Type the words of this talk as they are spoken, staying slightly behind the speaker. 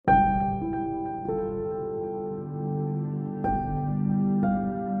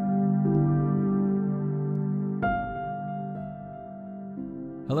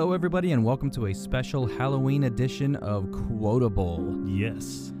Hello, everybody, and welcome to a special Halloween edition of Quotable.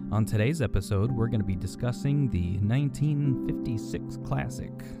 Yes. On today's episode, we're going to be discussing the 1956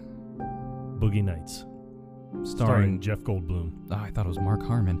 classic. Boogie Nights. Starring Jeff Goldblum. Oh, I thought it was Mark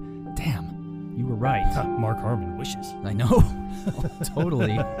Harmon. Damn, you were right. Mark Harmon wishes. I know.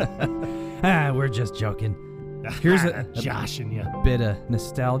 Totally. We're just joking. Here's a joshing you. Bit of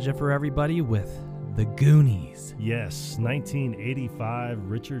nostalgia for everybody with the Goonies. Yes, 1985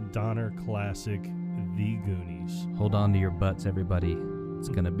 Richard Donner classic, The Goonies. Hold on to your butts, everybody. It's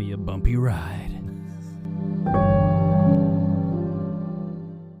going to be a bumpy ride.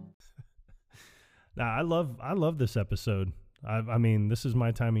 Now, I love this episode. I mean, this is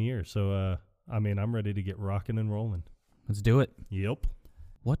my time of year, so I'm ready to get rocking and rolling. Let's do it. Yep.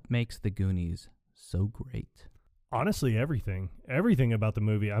 What makes the Goonies so great? Honestly, everything about the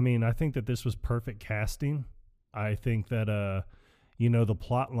movie. I mean, I think that this was perfect casting. I think that the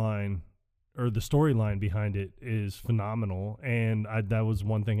plot line or the storyline behind it is phenomenal, and that was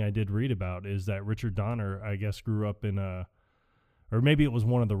one thing I did read about, is that Richard Donner, I guess, grew up in or maybe it was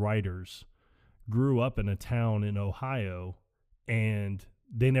one of the writers, grew up in a town in Ohio, and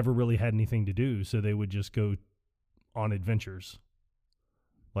they never really had anything to do, so they would just go on adventures.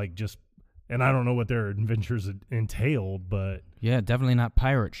 And I don't know what their adventures entailed, but... Yeah, definitely not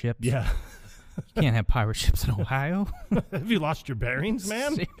pirate ships. Yeah. You can't have pirate ships in Ohio. Have you lost your bearings,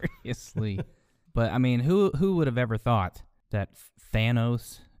 man? Seriously. But, I mean, who would have ever thought that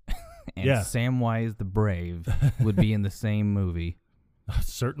Thanos and Samwise the Brave would be in the same movie?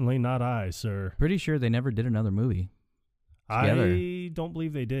 Certainly not I, sir. Pretty sure they never did another movie together. I don't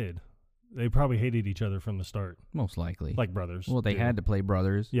believe they did. They probably hated each other from the start. Most likely. Like brothers. Well, they had to play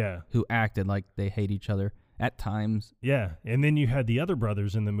brothers. Yeah. Who acted like they hate each other at times. Yeah. And then you had the other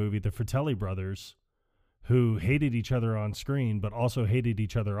brothers in the movie, the Fratelli brothers, who hated each other on screen, but also hated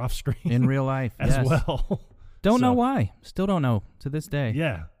each other off screen. In real life, as well. Don't know why. Still don't know to this day.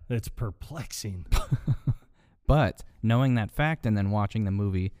 Yeah. It's perplexing. But knowing that fact and then watching the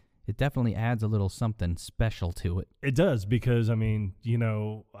movie, it definitely adds a little something special to it. It does, because, I mean,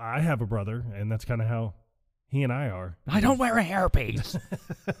 I have a brother, and that's kind of how he and I are. I don't wear a hairpiece.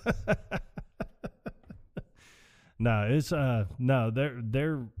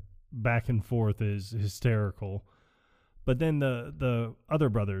 Their back and forth is hysterical. But then the other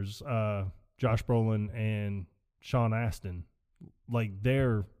brothers, Josh Brolin and Sean Astin, like,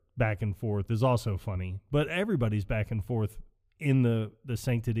 their back and forth is also funny. But everybody's back and forth in the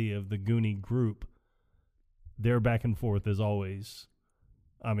sanctity of the Goonie group, their back and forth is always,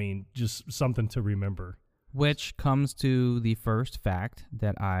 just something to remember. Which comes to the first fact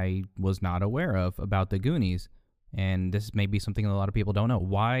that I was not aware of about the Goonies, and this may be something a lot of people don't know.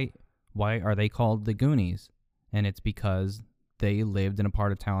 Why are they called the Goonies? And it's because they lived in a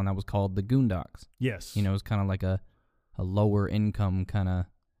part of town that was called the Goondocks. Yes. It's kind of like a lower income kind of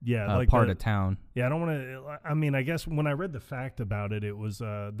part of town. Yeah, I don't want to... I guess when I read the fact about it, it was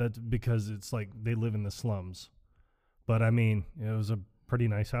that's because it's like they live in the slums. But, it was a pretty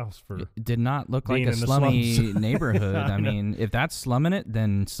nice house for... It did not look like a slummy neighborhood. I mean, if that's slumming it,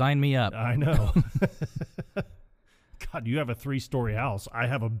 then sign me up. I know. God, you have a 3-story house. I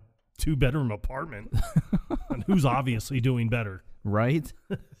have a 2-bedroom apartment. And who's obviously doing better? Right?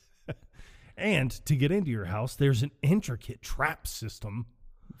 And to get into your house, there's an intricate trap system,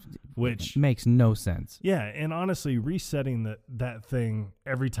 which makes no sense. Yeah, and honestly, resetting that thing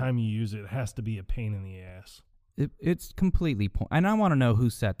every time you use it has to be a pain in the ass. It's completely and I want to know who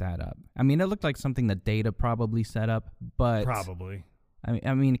set that up. I mean, it looked like something that Data probably set up, but probably.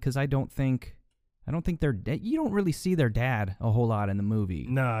 I mean, because I don't think they're you don't really see their dad a whole lot in the movie.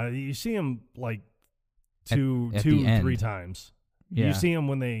 Nah, you see him like two, 3 times. Yeah. You see him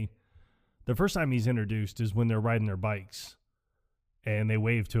when the first time he's introduced is when they're riding their bikes. And they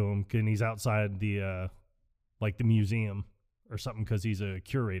wave to him, and he's outside the museum or something, because he's a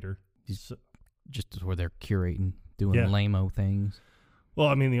curator. He's just where they're curating, doing lame-o things.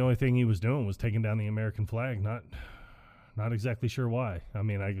 Well, the only thing he was doing was taking down the American flag. Not exactly sure why. He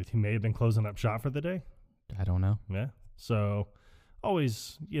may have been closing up shop for the day. I don't know. Yeah. So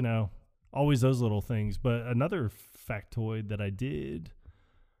always those little things. But another factoid that I did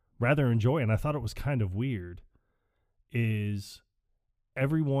rather enjoy, and I thought it was kind of weird, is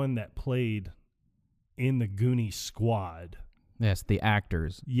everyone that played in the Goonies squad. Yes, the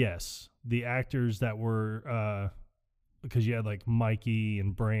actors. Yes, the actors that were, because you had like Mikey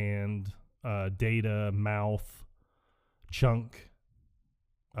and Brand, Data, Mouth, Chunk,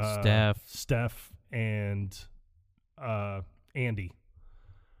 Steph, and Andy.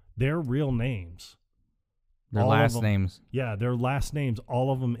 Their real names Their All of last them- names. Yeah, their last names,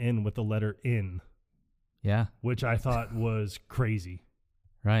 all of them end with the letter N, Yeah. which I thought was crazy.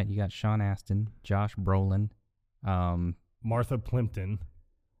 Right. You got Sean Astin, Josh Brolin, Martha Plimpton,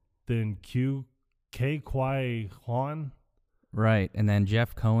 then K. Kwai Hwan, right, and then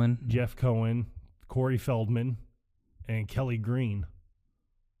Jeff Cohen. Jeff Cohen, Corey Feldman, and Kelly Green.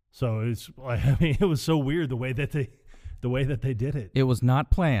 So it was so weird the way that they did it. It was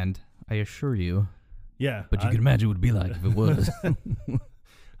not planned, I assure you. Yeah, But you can imagine what it would be like if it was.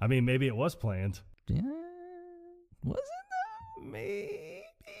 I mean, maybe it was planned. Yeah. Was it though? Maybe.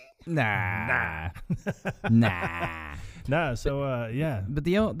 Nah. Nah. Nah. So yeah. But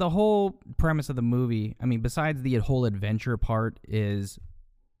the whole premise of the movie, I mean, besides the whole adventure part, is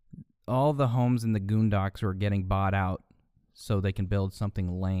all the homes in the Goondocks are getting bought out so they can build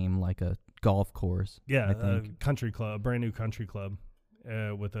something lame like a golf course. Yeah, I think. country club, brand new country club,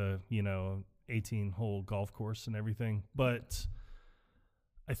 with a 18-hole golf course and everything. But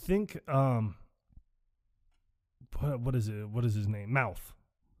I think what is it? What is his name?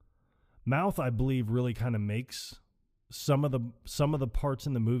 Mouth, I believe, really kind of makes some of the parts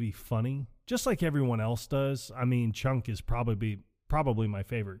in the movie funny, just like everyone else does. I mean, Chunk is probably my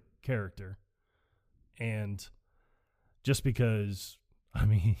favorite character, and just because, I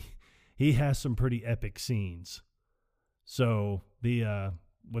mean, he has some pretty epic scenes. So the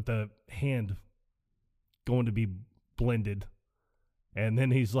with the hand going to be blended, and then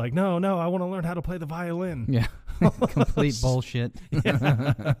he's like, no, I want to learn how to play the violin. Yeah. Complete bullshit.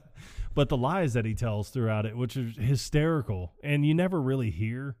 Yeah. But the lies that he tells throughout it, which is hysterical, and you never really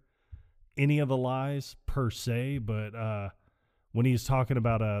hear any of the lies per se, but when he's talking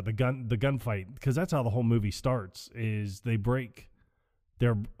about the gunfight, because that's how the whole movie starts, is they break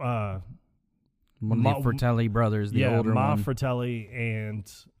their One of the Fratelli brothers, the older Ma one. Fratelli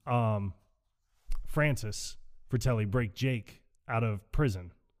and Francis Fratelli break Jake out of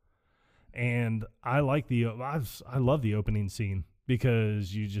prison, and I love the opening scene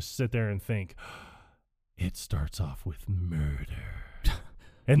because you just sit there and think it starts off with murder,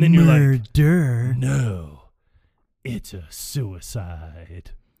 and then you're like, no, it's a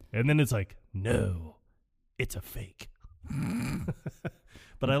suicide, and then it's like, no, it's a fake.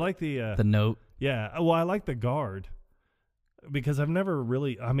 But I like the note. Yeah, well, I like the guard because I've never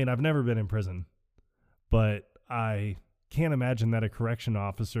been in prison, but I can't imagine that a correction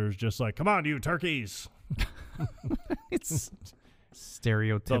officer is just like, come on, you turkeys. It's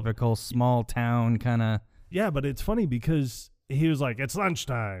stereotypical small town kind of. Yeah, but it's funny because he was like, it's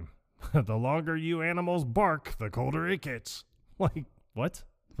lunchtime. The longer you animals bark, the colder it gets. Like, what?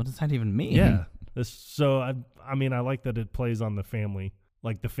 What does that even mean? Yeah. I mean, I like that it plays on the family,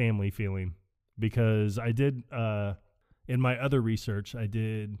 like the family feeling, because I did, in my other research, I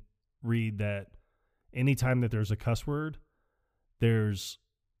did read that anytime that there's a cuss word, there's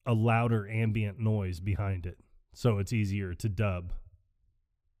a louder ambient noise behind it, so it's easier to dub.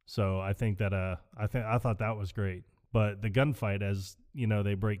 So I think that I thought that was great. But the gunfight, as you know,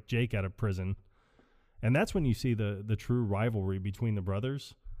 they break Jake out of prison, and that's when you see the true rivalry between the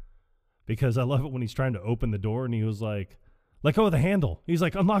brothers. Because I love it when he's trying to open the door and he was like, let go of the handle. He's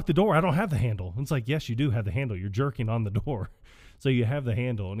like, unlock the door. I don't have the handle. And it's like, yes, you do have the handle. You're jerking on the door. So you have the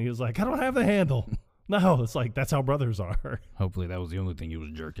handle. And he was like, I don't have the handle. No, it's like, that's how brothers are. Hopefully that was the only thing he was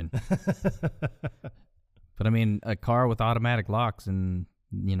jerking. But I mean, a car with automatic locks and,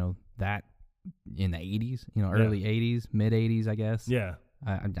 that in the 80s, early 80s, mid 80s, I guess. Yeah.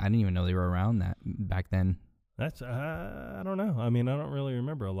 I didn't even know they were around that back then. That's, I don't know. I mean, I don't really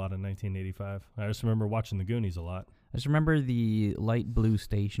remember a lot of 1985. I just remember watching the Goonies a lot. I just remember the light blue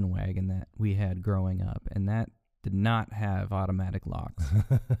station wagon that we had growing up, and that did not have automatic locks.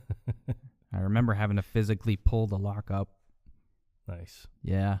 I remember having to physically pull the lock up. Nice.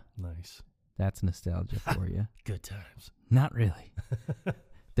 Yeah. Nice. That's nostalgia for you. Good times. Not really.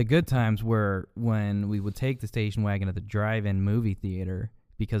 The good times were when we would take the station wagon to the drive-in movie theater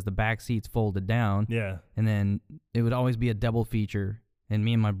because the back seats folded down. Yeah. And then it would always be a double feature, and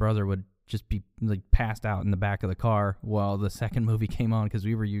me and my brother would just be like passed out in the back of the car while the second movie came on because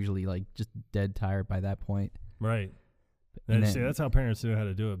we were usually like just dead tired by that point. Right. And See, that's how parents knew how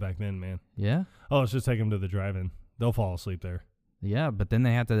to do it back then, man. Yeah? Oh, let's just take them to the drive-in. They'll fall asleep there. Yeah, but then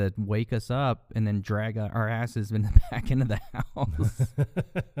they had to wake us up and then drag our asses back into the house.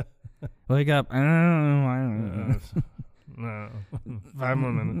 Wake up. I don't know. No. 5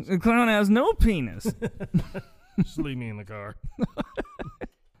 more minutes. The clown has no penis. Just leave me in the car.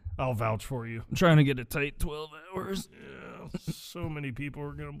 I'll vouch for you. I'm trying to get a tight 12 hours. Yeah, so many people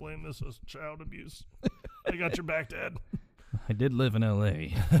are going to blame this as child abuse. I got your back, Dad. I did live in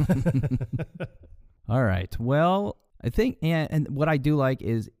L.A. All right. Well, I think, and what I do like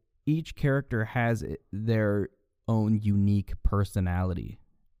is each character has their own unique personality.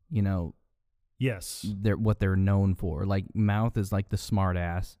 You know, Yes. what they're known for. Like Mouth is like the smart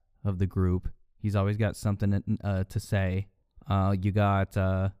ass of the group. He's always got something to say. You got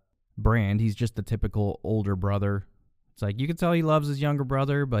Brand. He's just the typical older brother. It's like you can tell he loves his younger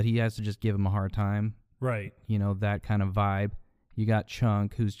brother, but he has to just give him a hard time. Right. You know, that kind of vibe. You got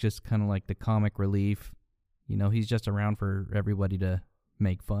Chunk, who's just kind of like the comic relief. You know, he's just around for everybody to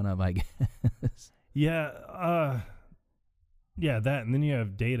make fun of, I guess. Yeah. Yeah, that. And then you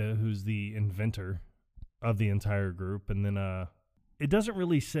have Data, who's the inventor of the entire group. And then it doesn't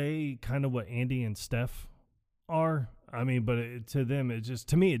really say kind of what Andy and Steph are. I mean, but to them,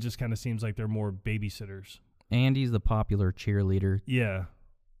 to me, it just kind of seems like they're more babysitters. Andy's the popular cheerleader. Yeah.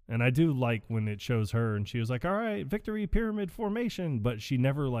 And I do like when it shows her and she was like, all right, victory pyramid formation. But she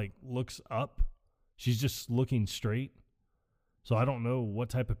never like looks up. She's just looking straight. So I don't know what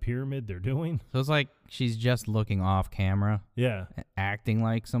type of pyramid they're doing. So it's like she's just looking off camera. Yeah. Acting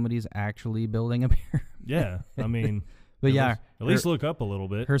like somebody's actually building a pyramid. Yeah. I mean, but at least look up a little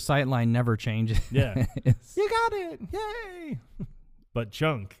bit. Her sight line never changes. Yeah. You got it. Yay. But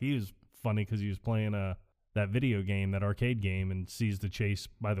Chunk, he was funny because he was playing that video game, that arcade game, and sees the chase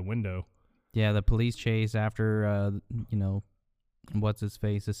by the window. Yeah, the police chase after, what's his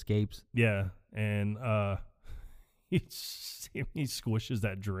face escapes. Yeah. And he squishes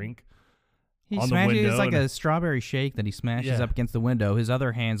that drink. He on smashes, the window. It's like a strawberry shake that he smashes up against the window. His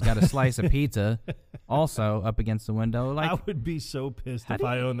other hand's got a slice of pizza also up against the window. Like, I would be so pissed if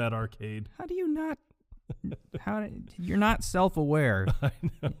I owned that arcade. How do you not? You're not self-aware. I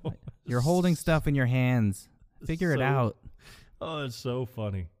know. You're holding stuff in your hands. Figure it out. Oh, it's so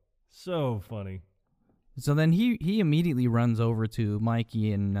funny. So funny. So then he immediately runs over to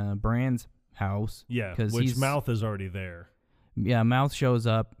Mikey and Brand's house. Yeah, which Mouth is already there. Yeah, Mouth shows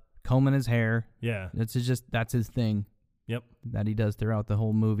up, combing his hair. Yeah. That's his thing. Yep. That he does throughout the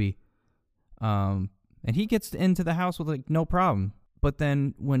whole movie. And he gets into the house with like no problem. But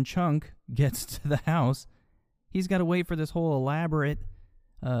then when Chunk gets to the house, he's got to wait for this whole elaborate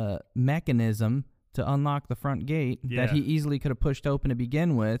mechanism to unlock the front gate that he easily could have pushed open to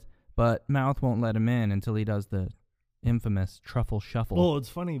begin with, but Mouth won't let him in until he does the infamous truffle shuffle. Well, it's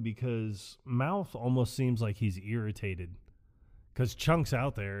funny because Mouth almost seems like he's irritated because Chunk's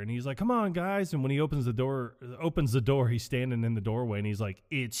out there and he's like, come on, guys. And when he opens the door, he's standing in the doorway and he's like,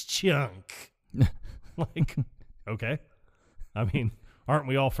 it's Chunk. Like, okay. I mean, aren't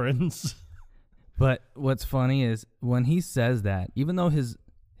we all friends? But what's funny is when he says that, even though his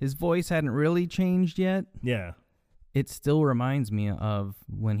voice hadn't really changed yet, yeah, it still reminds me of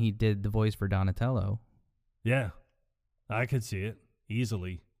when he did the voice for Donatello. Yeah, I could see it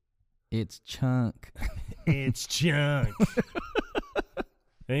easily. It's Chunk. It's Chunk.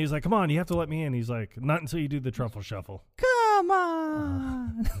 And he's like, come on, you have to let me in. He's like, not until you do the truffle shuffle. Come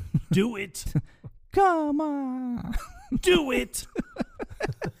on. Do it. Come on. Do it.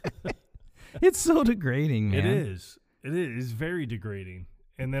 It's so degrading, man. It is. It is very degrading.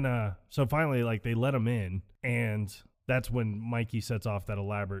 And then, so finally, like, they let him in, and that's when Mikey sets off that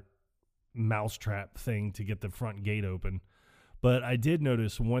elaborate mousetrap thing to get the front gate open. But I did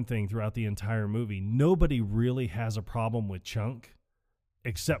notice one thing throughout the entire movie. Nobody really has a problem with Chunk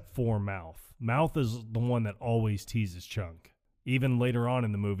except for Mouth. Mouth is the one that always teases Chunk. Even later on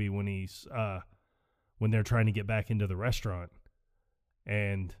in the movie when when they're trying to get back into the restaurant.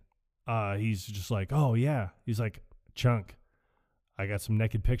 And he's just like, oh, yeah. He's like, Chunk, I got some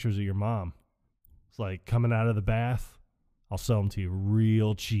naked pictures of your mom. It's like coming out of the bath. I'll sell them to you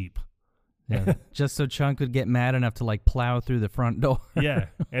real cheap. Yeah, just so Chunk would get mad enough to like plow through the front door. Yeah.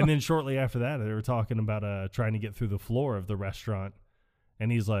 And then shortly after that, they were talking about trying to get through the floor of the restaurant.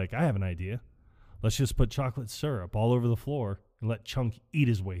 And he's like, I have an idea. Let's just put chocolate syrup all over the floor and let Chunk eat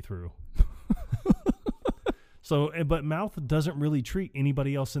his way through. But Mouth doesn't really treat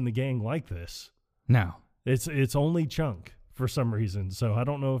anybody else in the gang like this. No. It's only Chunk for some reason. So I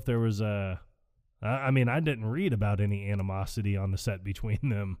don't know if there was I mean, I didn't read about any animosity on the set between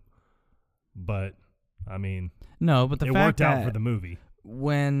them. But, I mean, no, but it worked out for the movie.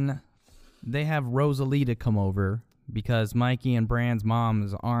 When they have Rosalita come over because Mikey and Brand's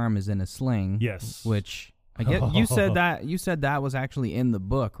mom's arm is in a sling. Yes. Which I get you said that was actually in the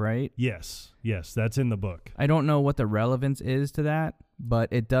book, right? Yes, that's in the book. I don't know what the relevance is to that,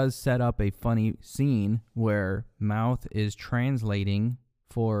 but it does set up a funny scene where Mouth is translating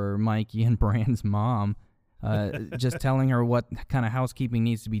for Mikey and Brand's mom, just telling her what kind of housekeeping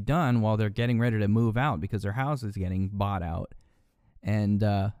needs to be done while they're getting ready to move out because their house is getting bought out. And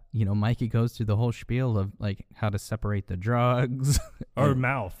Mikey goes through the whole spiel of like how to separate the drugs. Or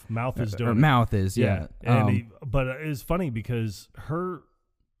Mouth is doing or it. Mouth is, yeah. And but it's funny because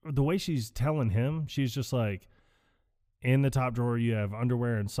the way she's telling him, she's just like, in the top drawer you have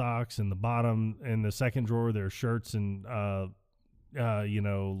underwear and socks, in the second drawer there's shirts and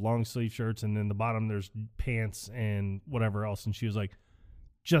long sleeve shirts, and in the bottom there's pants and whatever else. And she was like,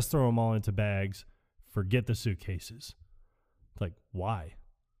 just throw them all into bags, forget the suitcases. Like, why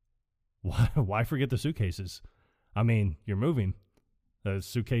forget the suitcases? I mean, you're moving. The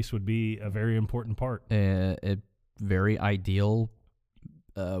suitcase would be a very important part. A very ideal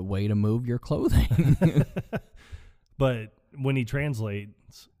way to move your clothing. But when he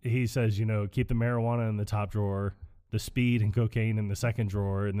translates, he says, keep the marijuana in the top drawer, the speed and cocaine in the second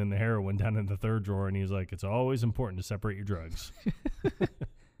drawer, and then the heroin down in the third drawer. And he's like, it's always important to separate your drugs.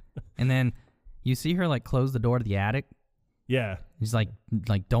 And then you see her like close the door to the attic. Yeah. He's like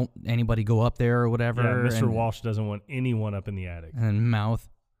don't anybody go up there or whatever. Yeah, Mr. Walsh doesn't want anyone up in the attic. And then Mouth,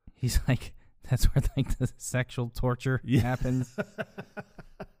 he's like, that's where like the sexual torture happens.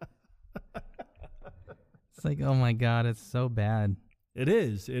 It's like, oh my God, it's so bad. It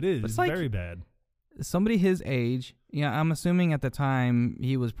is. It's like, very bad. Somebody his age, I'm assuming at the time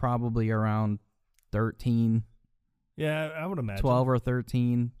he was probably around 13. Yeah, I would imagine. 12 or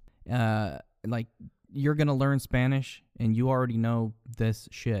 13. Like, you're going to learn Spanish, and you already know this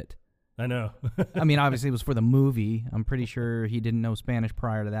shit. I know. I mean, obviously it was for the movie. I'm pretty sure he didn't know Spanish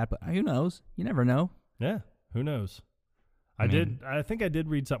prior to that, but who knows? You never know. Yeah, who knows? I think I did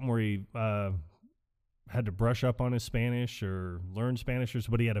read something where he had to brush up on his Spanish or learn Spanish,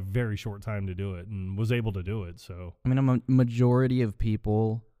 but he had a very short time to do it and was able to do it. So I mean, a majority of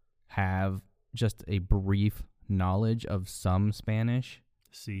people have just a brief knowledge of some Spanish.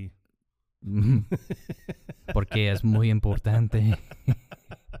 Sí. Porque es muy importante.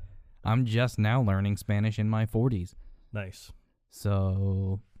 I'm just now learning Spanish in my 40s. Nice.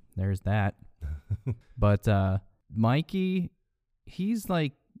 So there's that. But Mikey, he's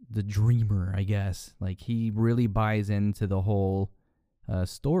like the dreamer, I guess. Like, he really buys into the whole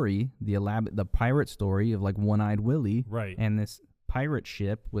story, the pirate story of like One-Eyed Willie, right? And this pirate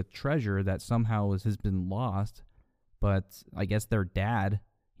ship with treasure that somehow has been lost. But I guess their dad,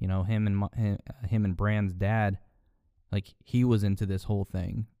 him and Bran's dad, like, he was into this whole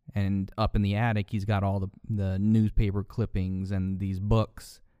thing. And up in the attic, he's got all the newspaper clippings and these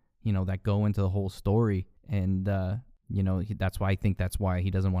books, that go into the whole story. And that's why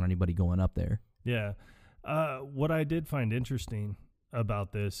he doesn't want anybody going up there. Yeah. What I did find interesting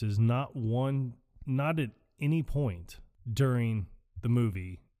about this is not at any point during the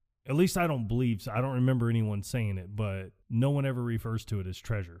movie, at least I don't remember anyone saying it, but no one ever refers to it as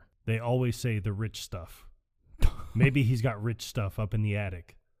treasure. They always say the rich stuff. Maybe he's got rich stuff up in the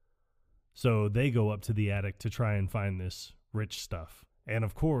attic. So they go up to the attic to try and find this rich stuff. And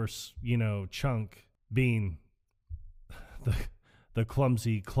of course, Chunk, being the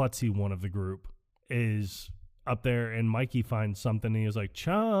clumsy, klutzy one of the group, is up there, and Mikey finds something, and he's like,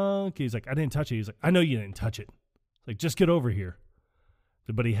 Chunk. He's like, I didn't touch it. He's like, I know you didn't touch it. Like, just get over here.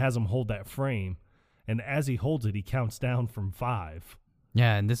 But he has him hold that frame, and as he holds it, he counts down from 5.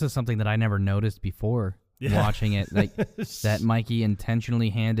 Yeah, and this is something that I never noticed before watching it. Like, that Mikey intentionally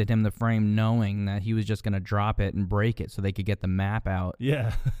handed him the frame knowing that he was just going to drop it and break it so they could get the map out.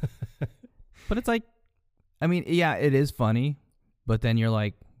 Yeah. But it's like, I mean, yeah, it is funny, but then you're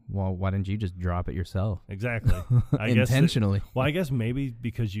like, well, why didn't you just drop it yourself? Exactly. Intentionally. I guess maybe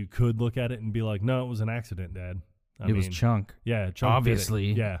because you could look at it and be like, no, it was an accident, Dad. It was Chunk. Yeah, Chunk obviously.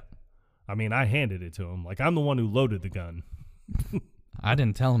 Did it. Yeah. I mean, I handed it to him. Like, I'm the one who loaded the gun. I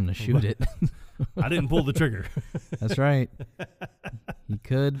didn't tell him to shoot it. I didn't pull the trigger. That's right. He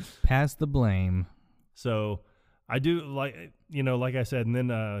could pass the blame. So I do, like I said, and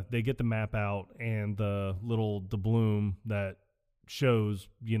then they get the map out and the little doubloon that shows,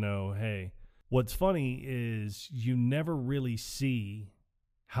 hey. What's funny is you never really see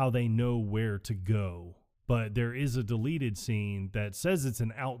how they know where to go. But there is a deleted scene that says it's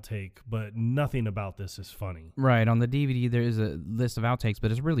an outtake, but nothing about this is funny. Right. On the DVD, there is a list of outtakes,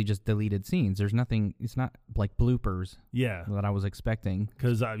 but it's really just deleted scenes. There's nothing, it's not like bloopers. Yeah. That I was expecting.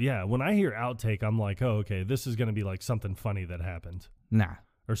 Because, when I hear outtake, I'm like, oh, okay, this is going to be like something funny that happened. Nah.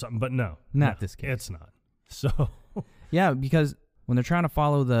 Or something, but no. Not this case. It's not. So. Yeah, because when they're trying to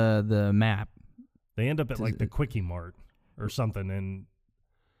follow the map. They end up at like the Quickie Mart or something, and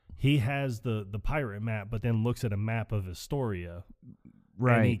he has the pirate map, but then looks at a map of Astoria.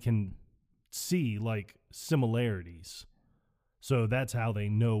 Right. And he can see, like, similarities. So that's how they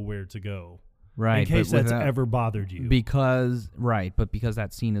know where to go. Right. In case that's ever bothered you. Because that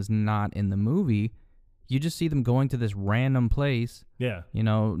scene is not in the movie, you just see them going to this random place. Yeah.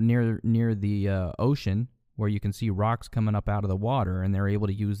 Near the ocean where you can see rocks coming up out of the water, and they're able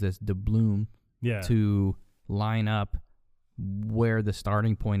to use this doubloon to line up where the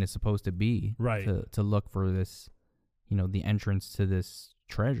starting point is supposed to be. Right. To look for this, the entrance to this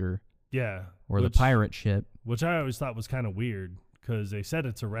treasure. Yeah. Or the pirate ship. Which I always thought was kind of weird because they said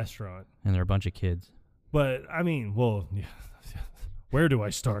it's a restaurant. And they're a bunch of kids. But, I mean, well, where do I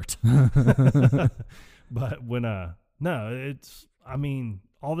start? But when,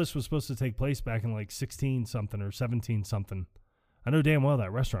 all this was supposed to take place back in like 16-something or 17-something. I know damn well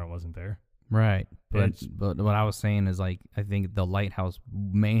that restaurant wasn't there. Right. But what I was saying is, like, I think the lighthouse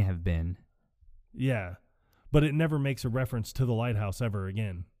may have been. Yeah. But it never makes a reference to the lighthouse ever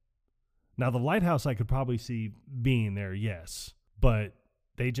again. Now, the lighthouse I could probably see being there, yes. But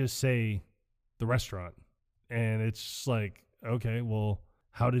they just say the restaurant. And it's like, okay, well,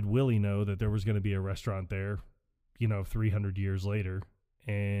 how did Willie know that there was going to be a restaurant there, 300 years later?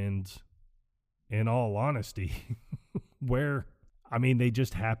 And in all honesty, they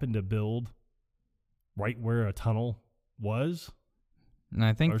just happened to build right where a tunnel was. And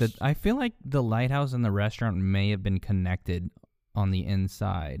I feel like the lighthouse and the restaurant may have been connected on the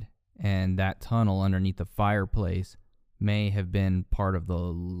inside, and that tunnel underneath the fireplace may have been part of the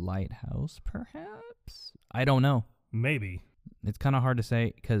lighthouse, perhaps? I don't know. Maybe. It's kind of hard to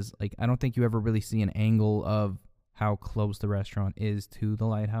say because, like, I don't think you ever really see an angle of how close the restaurant is to the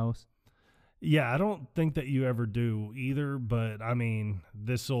lighthouse. Yeah, I don't think that you ever do either, but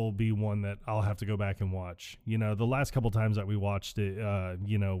this will be one that I'll have to go back and watch. The last couple times that we watched it,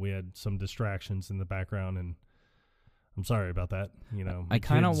 we had some distractions in the background, and I'm sorry about that. I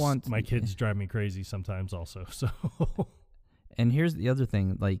kind of want... My kids drive me crazy sometimes also, so... And here's the other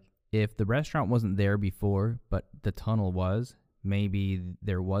thing, like, if the restaurant wasn't there before, but the tunnel was, maybe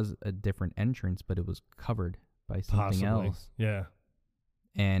there was a different entrance, but it was covered by something else. Yeah.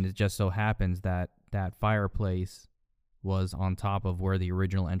 And it just so happens that that fireplace was on top of where the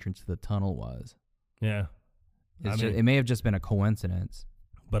original entrance to the tunnel was. Yeah. It may have just been a coincidence.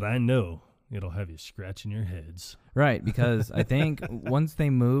 But I know it'll have you scratching your heads. Right, because I think once they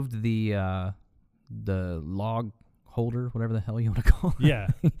moved the log holder, whatever the hell you want to call it. Yeah.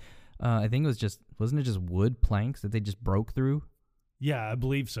 I think wasn't it just wood planks that they just broke through? Yeah, I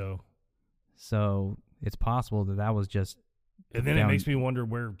believe so. So it's possible that was just... And then it makes me wonder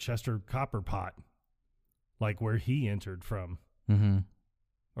where Chester Copperpot, like where he entered from. Mm-hmm.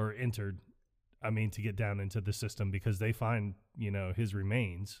 Or entered, to get down into the system because they find, his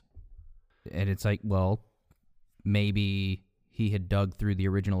remains. And it's like, well, maybe he had dug through the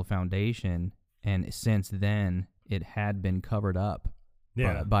original foundation, and since then it had been covered up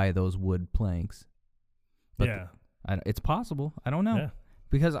by those wood planks. But yeah. It's possible. I don't know. Yeah.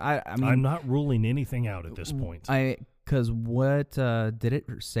 Because I'm not ruling anything out at this point. Because what did it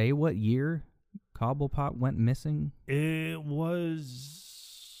say? What year Cobblepot went missing? It was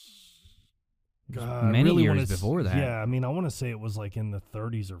many years before that. Yeah, I want to say it was like in the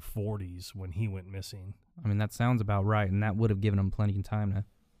 30s or 40s when he went missing. That sounds about right, and that would have given him plenty of time to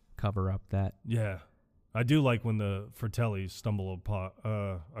cover up that. Yeah, I do like when the Fratellis stumble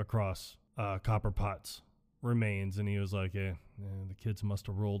across Copperpot's remains, and he was like, yeah, the kids must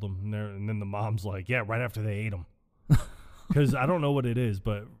have rolled them. And then the mom's like, yeah, right after they ate them. Because I don't know what it is,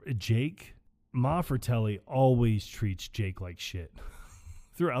 but Ma Fratelli always treats Jake like shit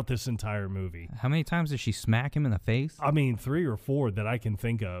throughout this entire movie. How many times does she smack him in the face? 3 or 4 that I can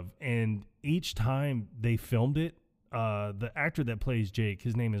think of. And each time they filmed it, the actor that plays Jake,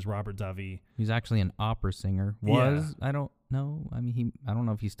 his name is Robert Davi. He's actually an opera singer. Yeah. I don't know. I don't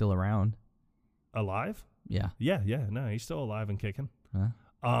know if he's still around. Alive? Yeah. Yeah. No, he's still alive and kicking.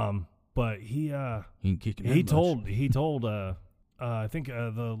 Huh? But he told I think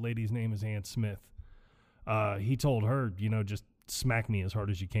the lady's name is Ann Smith. He told her, just smack me as hard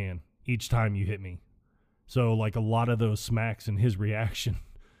as you can each time you hit me. So like a lot of those smacks and his reaction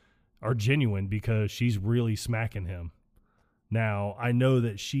are genuine because she's really smacking him. Now, I know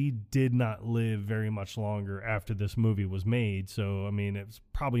that she did not live very much longer after this movie was made, so it's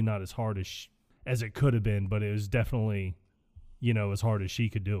probably not as hard as it could have been, but it was definitely, as hard as she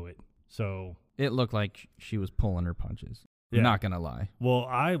could do it. So it looked like she was pulling her punches. Yeah. Not gonna lie. Well,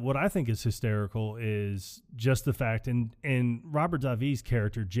 what I think is hysterical is just the fact, and Robert Davi's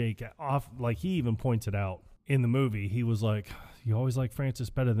character Jake, he even points it out in the movie. He was like, "You always like Frances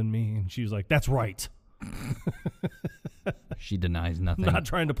better than me," and she was like, "That's right." She denies nothing. Not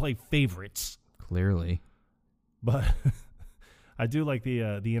trying to play favorites. Clearly, but I do like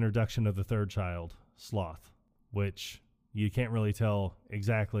the introduction of the third child, Sloth, which you can't really tell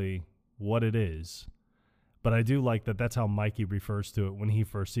exactly what it is. But I do like that that's how Mikey refers to it when he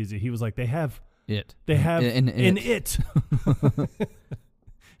first sees it. He was like, they have It. an An it.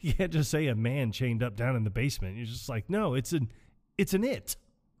 You can't just say a man chained up down in the basement. You're just like, no, it's an it.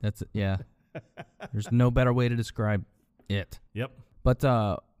 That's it. Yeah. There's no better way to describe it. Yep.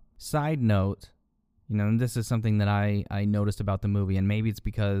 But side note, and this is something that I noticed about the movie, and maybe it's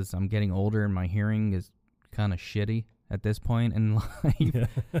because I'm getting older and my hearing is kind of shitty at this point in life,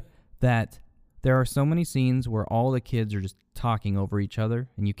 that there are so many scenes where all the kids are just talking over each other,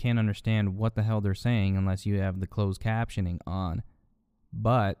 and you can't understand what the hell they're saying unless you have the closed captioning on.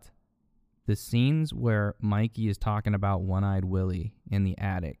 But the scenes where Mikey is talking about One-Eyed Willie in the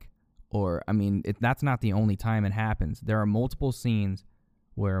attic, that's not the only time it happens. There are multiple scenes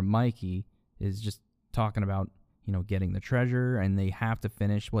where Mikey is just talking about, getting the treasure, and they have to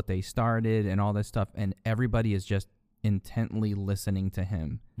finish what they started and all this stuff, and everybody is just intently listening to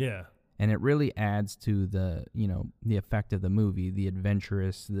him. Yeah. And it really adds to the effect of the movie, the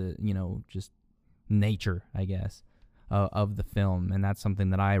adventurous, just nature, I guess, of the film. And that's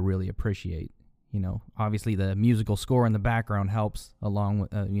something that I really appreciate. Obviously the musical score in the background helps along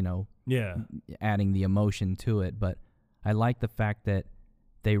with, adding the emotion to it. But I like the fact that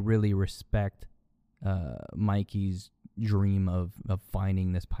they really respect Mikey's dream of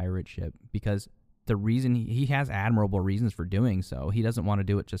finding this pirate ship, because the reason he has admirable reasons for doing so. He doesn't want to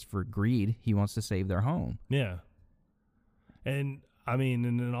do it just for greed. He wants to save their home. Yeah. And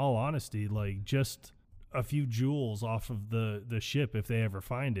in all honesty, like, just a few jewels off of the ship, if they ever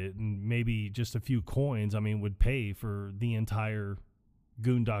find it, and maybe just a few coins, would pay for the entire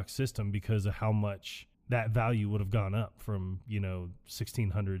Goondock system, because of how much that value would have gone up from,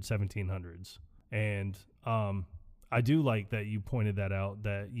 1600s, 1700s. And I do like that you pointed that out,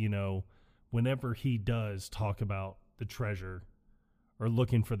 that, whenever he does talk about the treasure or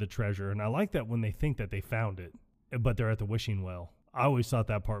looking for the treasure, and I like that when they think that they found it, but they're at the wishing well. I always thought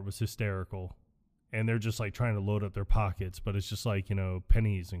that part was hysterical. And they're just like trying to load up their pockets, but it's just like,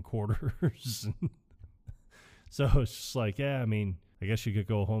 pennies and quarters. So it's just like, yeah, I guess you could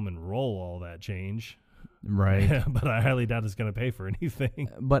go home and roll all that change. Right. But I highly doubt it's going to pay for anything.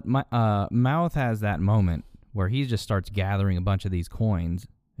 But my Mouth has that moment where he just starts gathering a bunch of these coins.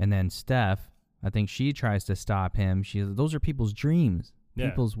 And then Steph, I think she tries to stop him. Those are people's dreams,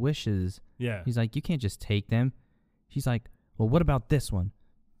 people's wishes. Yeah. He's like, you can't just take them. She's like, well, what about this one?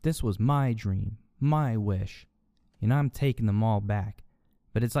 This was my dream, my wish. I'm taking them all back.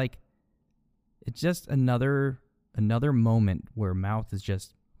 But it's like, it's just another moment where Mouth is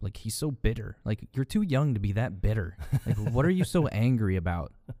just like, he's so bitter. Like, you're too young to be that bitter. Like, what are you so angry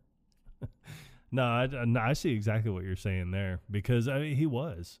about? No, I see exactly what you're saying there, because he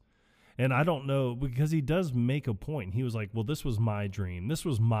was. And I don't know, because he does make a point. He was like, well, this was my dream. This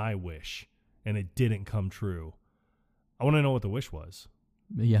was my wish, and it didn't come true. I want to know what the wish was.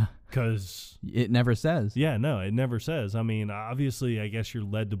 Yeah. Because it never says. Yeah, no, it never says. Obviously, I guess you're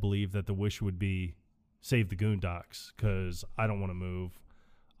led to believe that the wish would be save the Goondocks, because I don't want to move.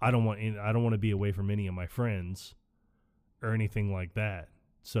 I don't want to be away from any of my friends or anything like that.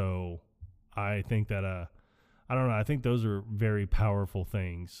 So I think that I don't know. I think those are very powerful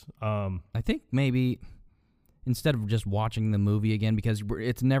things. I think maybe instead of just watching the movie again, because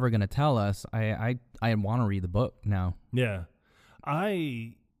it's never going to tell us, I want to read the book now. Yeah.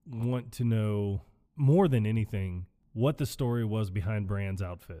 I want to know more than anything what the story was behind Bran's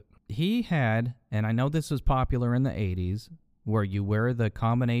outfit. He had, and I know this was popular in the 80s, where you wear the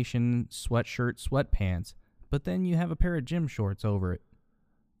combination sweatshirt, sweatpants, but then you have a pair of gym shorts over it.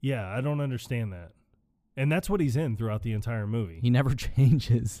 Yeah, I don't understand that. And that's what he's in throughout the entire movie. He never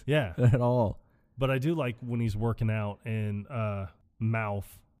changes. Yeah. At all. But I do like when he's working out and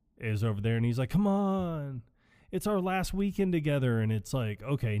Mouth is over there and he's like, come on, it's our last weekend together. And it's like,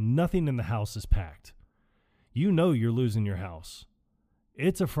 okay, nothing in the house is packed. You know you're losing your house.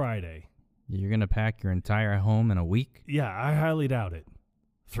 It's a Friday. You're going to pack your entire home in a week? Yeah, I highly doubt it.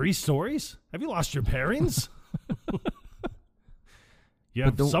 3 stories? Have you lost your bearings? You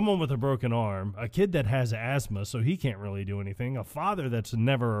have someone with a broken arm, a kid that has asthma, so he can't really do anything, a father that's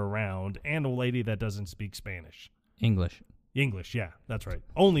never around, and a lady that doesn't speak Spanish. English, yeah, that's right.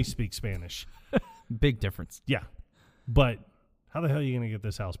 Only speak Spanish. Big difference. Yeah. But how the hell are you going to get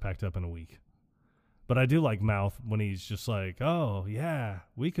this house packed up in a week? But I do like Mouth when he's just like, oh, yeah,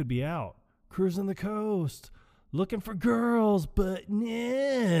 we could be out cruising the coast, looking for girls, but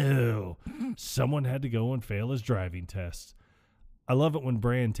no. Someone had to go and fail his driving test. I love it when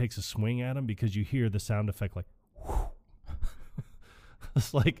Bran takes a swing at him because you hear the sound effect like, whoo.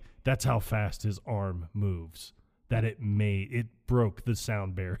 It's like, that's how fast his arm moves. That it broke the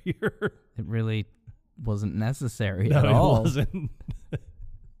sound barrier. It really wasn't necessary No, at all. it wasn't.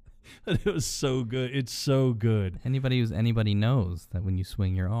 It was so good. It's so good. Anybody knows that when you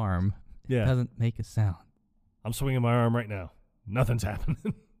swing your arm, it doesn't make a sound. I'm swinging my arm right now. Nothing's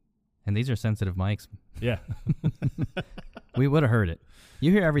happening. And these are sensitive mics. Yeah. We would have heard it.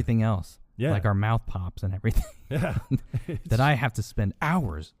 You hear everything else. Yeah. Like our mouth pops and everything. Yeah. That I have to spend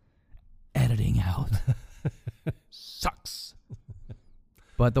hours editing out. Sucks.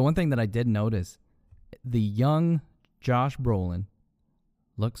 But the one thing that I did notice, the young Josh Brolin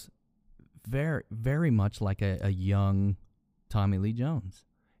looks very, very much like a young Tommy Lee Jones.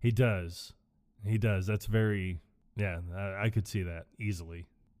 He does. That's very, I could see that easily.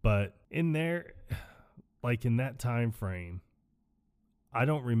 But in there, like in that time frame, I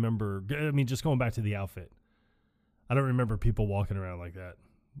don't remember, just going back to the outfit, I don't remember people walking around like that,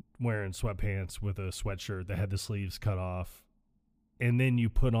 wearing sweatpants with a sweatshirt that had the sleeves cut off. And then you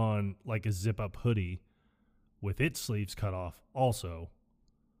put on like a zip-up hoodie with its sleeves cut off also,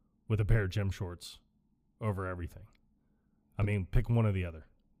 with a pair of gym shorts over everything. I mean, pick one or the other.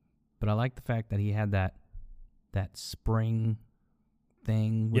 But I like the fact that he had that spring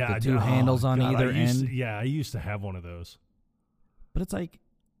thing with the two handles on either end. I used to have one of those. But it's like,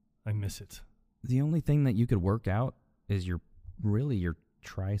 I miss it. The only thing that you could work out is your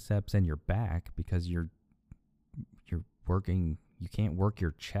triceps and your back, because you're working. You can't work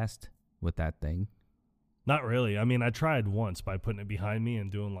your chest with that thing. Not really. I mean, I tried once by putting it behind me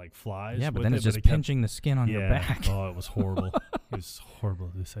and doing like flies. Yeah, but then it's just pinching the skin on your back. Oh, it was horrible. It was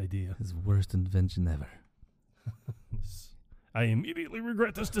horrible, this idea. It's the worst invention ever. I immediately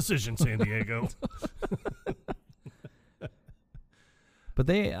regret this decision, San Diego. But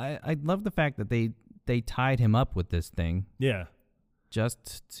I love the fact that they tied him up with this thing. Yeah.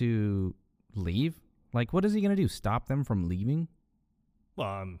 Just to leave? Like, what is he going to do? Stop them from leaving?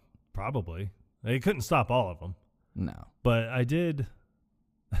 Well, probably. They couldn't stop all of them. No. But I did.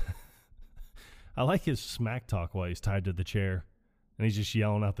 I like his smack talk while he's tied to the chair. And he's just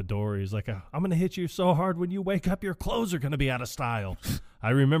yelling out the door. He's like, I'm going to hit you so hard when you wake up, your clothes are going to be out of style. I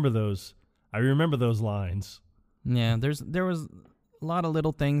remember those lines. Yeah, there was a lot of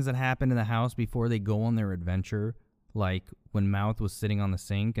little things that happened in the house before they go on their adventure. Like when Mouth was sitting on the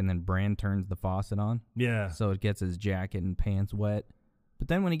sink and then Bran turns the faucet on. Yeah. So it gets his jacket and pants wet. But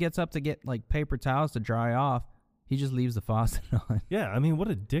then when he gets up to get like paper towels to dry off, he just leaves the faucet on. Yeah, I mean, what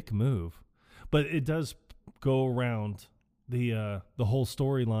a dick move. But it does go around the whole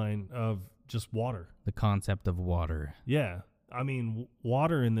storyline of just water. The concept of water. Yeah. I mean,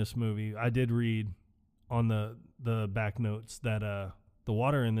 water in this movie, I did read on the back notes that the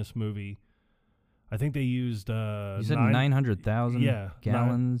water in this movie, I think they used you said 900,000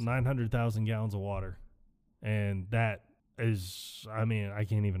 gallons? 900,000 gallons of water. And that is, I mean, I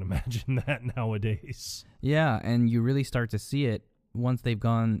can't even imagine that nowadays. Yeah, and you really start to see it once they've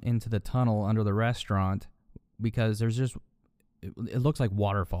gone into the tunnel under the restaurant, because there's just, it looks like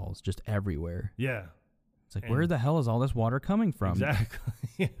waterfalls just everywhere. Yeah. It's like, where the hell is all this water coming from?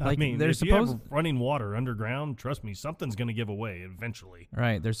 Exactly. Like, I mean, if you have running water underground, trust me, something's going to give away eventually.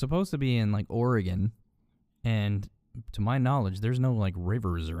 Right. They're supposed to be in, like, Oregon, and to my knowledge, there's no, like,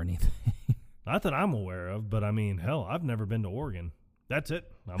 rivers or anything. Not that I'm aware of, but, I mean, hell, I've never been to Oregon. That's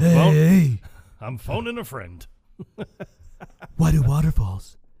it. I'm phoning a friend. Why do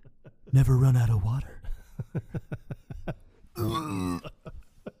waterfalls never run out of water?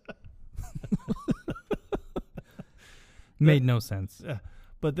 Made no sense. Yeah.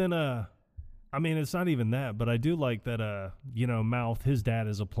 But then, I mean, it's not even that, but I do like that, Mouth, his dad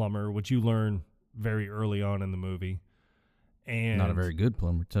is a plumber, which you learn very early on in the movie. And not a very good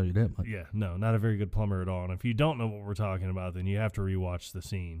plumber, tell you that much. Yeah, no, not a very good plumber at all. And if you don't know what we're talking about, then you have to rewatch the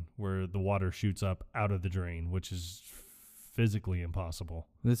scene where the water shoots up out of the drain, which is physically impossible.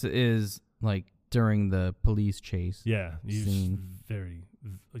 This is, like, during the police chase. Yeah, he's scene. very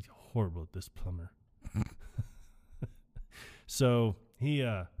horrible at this plumber. So he,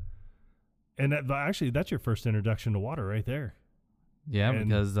 and actually, that's your first introduction to water right there. Yeah,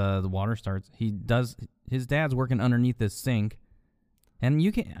 because the water starts. His dad's working underneath this sink, and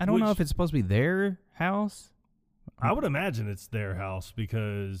I don't know if it's supposed to be their house. I would imagine it's their house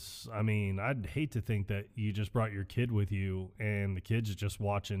because, I mean, I'd hate to think that you just brought your kid with you and the kid's just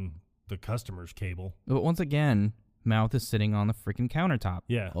watching the customer's cable. But once again, Mouth is sitting on the freaking countertop.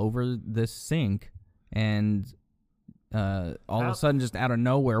 Yeah. Over this sink, and all of a sudden, just out of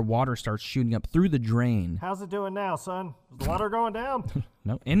nowhere, water starts shooting up through the drain. How's it doing now, son? Is the water going down?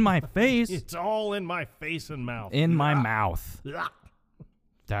 No, in my face. It's all in my face and mouth. In my mouth.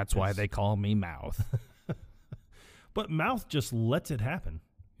 That's why they call me Mouth. But Mouth just lets it happen.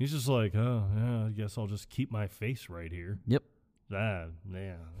 He's just like, oh, yeah, I guess I'll just keep my face right here. Yep. Yeah,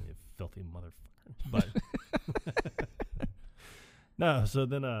 you filthy motherfucker. But no, so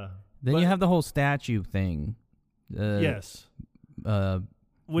then you have the whole statue thing. Yes. And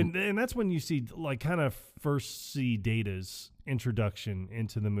that's when you see, like, kind of first see Data's introduction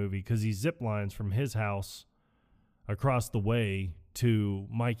into the movie, because he zip lines from his house across the way to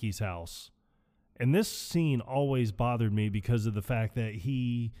Mikey's house. And this scene always bothered me because of the fact that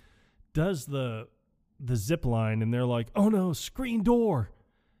he does the zip line and they're like, oh no, screen door.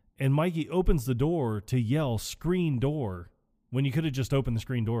 And Mikey opens the door to yell screen door when you could have just opened the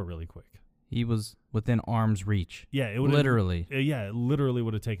screen door really quick. He was within arm's reach. Yeah, it would literally. It literally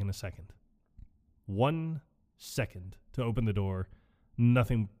would have taken a second. 1 second to open the door.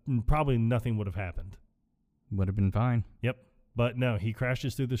 Probably nothing would have happened. Would have been fine. Yep. But no, he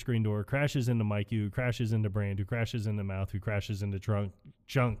crashes through the screen door, crashes into Mikey, who crashes into Brand, who crashes into Mouth, who crashes into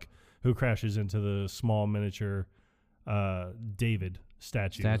Chunk, who crashes into the small miniature David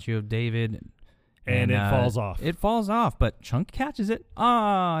statue. Statue of David. And it falls off. It falls off, but Chunk catches it.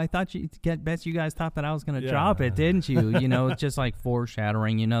 I thought bet you guys thought that I was going to drop it, didn't you? You know, it's just like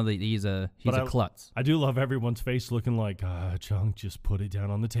foreshadowing. You know that he's a klutz. I do love everyone's face looking like, Chunk, just put it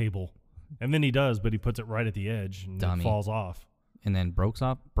down on the table. And then he does, but he puts it right at the edge and it falls off. And then breaks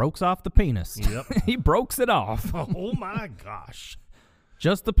off the penis. Yep. He breaks it off. Oh my gosh.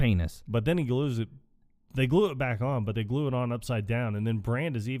 Just the penis. But then he glues it. They glue it back on, but they glue it on upside down. And then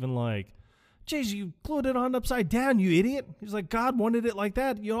Brand is even like, geez, you glued it on upside down, you idiot. He's like, God wanted it like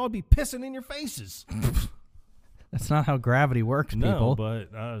that. You'd all be pissing in your faces. That's not how gravity works, people. No, but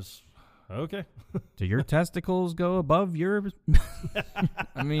okay. Do your testicles go above your...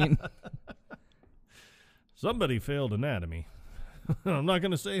 I mean... Somebody failed anatomy. I'm not going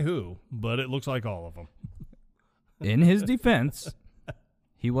to say who, but it looks like all of them. In his defense,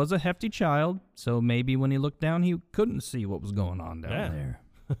 he was a hefty child, so maybe when he looked down, he couldn't see what was going on down there.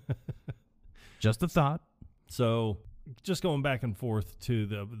 Just a thought. So, just going back and forth to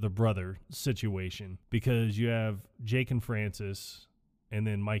the brother situation, because you have Jake and Francis, and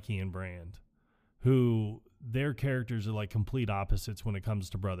then Mikey and Brand, who their characters are like complete opposites when it comes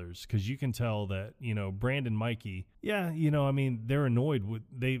to brothers, because you can tell that, you know, Brand and Mikey, they're annoyed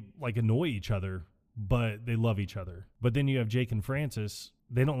they like annoy each other, but they love each other. But then you have Jake and Francis,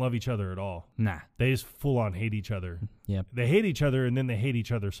 they don't love each other at all. Nah. They just full on hate each other. Yep. They hate each other and then they hate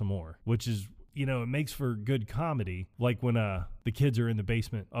each other some more, which is, it makes for good comedy. Like when the kids are in the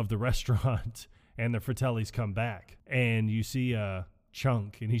basement of the restaurant and the Fratellis come back and you see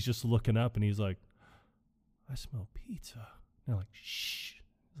Chunk and he's just looking up and he's like, I smell pizza. And they're like, shh.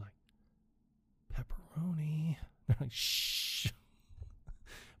 He's like, pepperoni. They're like, shh.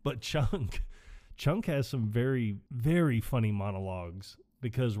 But Chunk has some very, very funny monologues,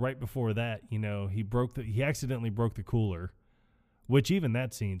 because right before that, he accidentally broke the cooler, which even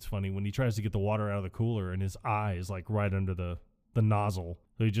that scene's funny when he tries to get the water out of the cooler and his eye is like right under the nozzle.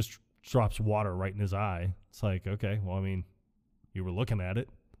 So he just drops water right in his eye. It's like, okay, well, I mean, you were looking at it.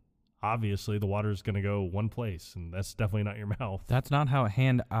 Obviously, the water's going to go one place, and that's definitely not your mouth. That's not how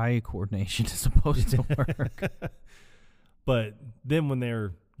hand-eye coordination is supposed to work. But then when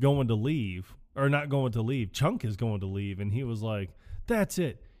they're going to leave, or not going to leave, Chunk is going to leave, and he was like, that's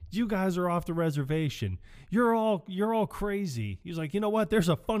it. You guys are off the reservation. You're all crazy. He's like, you know what? There's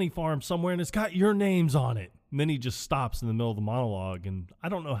a funny farm somewhere, and it's got your names on it. And then he just stops in the middle of the monologue, and I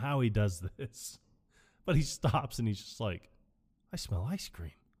don't know how he does this, but he stops, and he's just like, I smell ice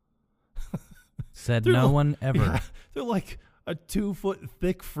cream. Said no one ever. Yeah, they're like a 2-foot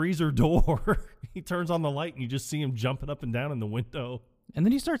thick freezer door. He turns on the light and you just see him jumping up and down in the window. And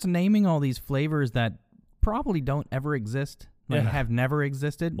then he starts naming all these flavors that probably don't ever exist. Have never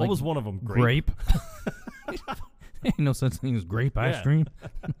existed. What was one of them? Grape. Ain't no such thing as grape ice cream.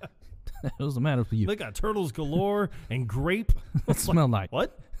 That was the matter with you. They got turtles galore and grape. It smelled like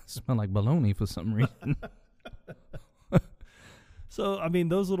what? Smelled like bologna for some reason. So, I mean,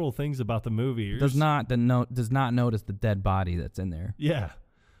 those little things about the movie does not notice the dead body that's in there. Yeah,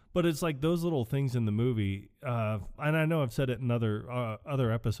 but it's like those little things in the movie, and I know I've said it in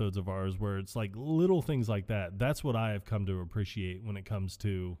other episodes of ours, where it's like little things like that. That's what I have come to appreciate when it comes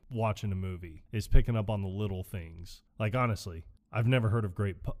to watching a movie, is picking up on the little things. Like, honestly, I've never heard of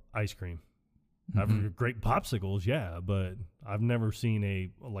grape ice cream. I've heard grape popsicles, yeah, but I've never seen a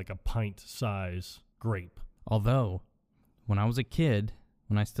pint size grape. Although, when I was a kid,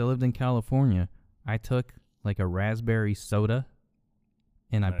 when I still lived in California, I took like a raspberry soda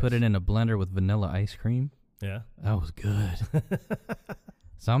and I put it in a blender with vanilla ice cream. Yeah. That was good.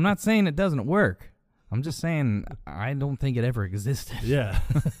 So I'm not saying it doesn't work. I'm just saying I don't think it ever existed. Yeah.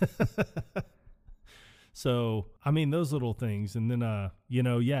 So, I mean, those little things. And then,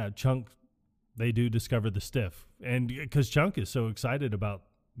 Chunk, they do discover the stiff. And because Chunk is so excited about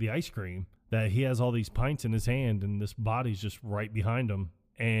the ice cream that he has all these pints in his hand and this body's just right behind him.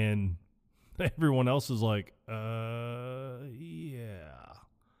 And everyone else is like, yeah.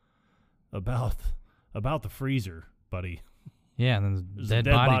 About the freezer, buddy. Yeah, and then There's the a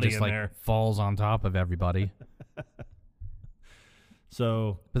dead body just there. falls on top of everybody.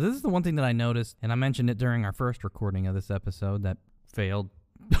 So, but this is the one thing that I noticed, and I mentioned it during our first recording of this episode that failed.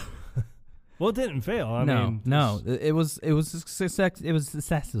 Well, it didn't fail. I mean, it was successful. It was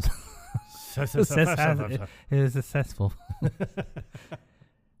successful. It was successful.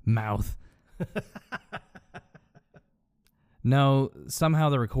 Mouth. No, somehow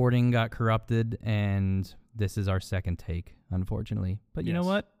the recording got corrupted, and this is our second take, unfortunately. But you know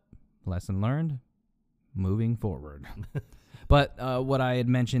what? Lesson learned. Moving forward. But what I had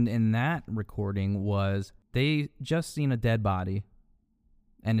mentioned in that recording was they just seen a dead body,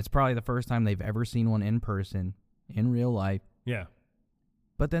 and it's probably the first time they've ever seen one in person, in real life. Yeah.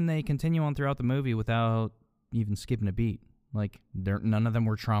 But then they continue on throughout the movie without even skipping a beat. Like, none of them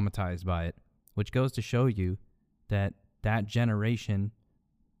were traumatized by it, which goes to show you that generation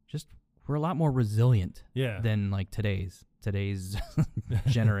just were a lot more resilient than like today's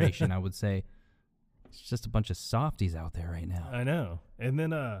generation, I would say. It's just a bunch of softies out there right now. I know. And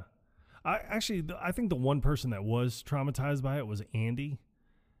then I think the one person that was traumatized by it was Andy.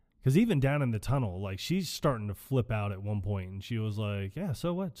 Because even down in the tunnel, like, she's starting to flip out at one point, and she was like, yeah,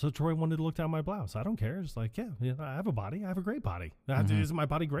 so what? So Troy wanted to look down my blouse. I don't care. It's like, yeah, I have a body. I have a great body. Isn't my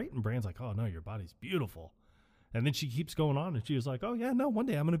body great? And Brand's like, oh, no, your body's beautiful. And then she keeps going on, and she was like, oh, yeah, no, one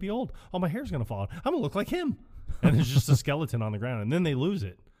day I'm going to be old. All my hair's going to fall out. I'm going to look like him. And it's just a skeleton on the ground, and then they lose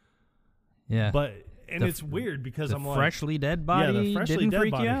it. Yeah. And it's weird because I'm like... freshly dead body didn't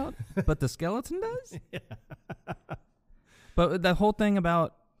freak you out, but the skeleton does? Yeah. But that whole thing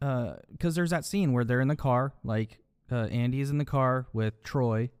about... because there's that scene where they're in the car, like Andy's in the car with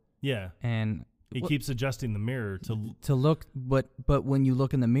Troy. Yeah. And... he keeps adjusting the mirror to look, but when you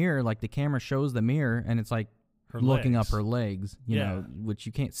look in the mirror, like the camera shows the mirror, and it's like looking up her legs, you know, which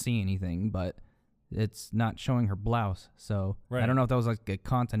you can't see anything, but it's not showing her blouse. So I don't know if that was like a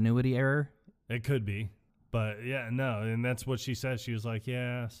continuity error. It could be, but yeah, no, and that's what she said. She was like,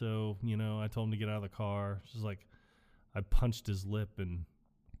 yeah, so, I told him to get out of the car. She's like, I punched his lip, and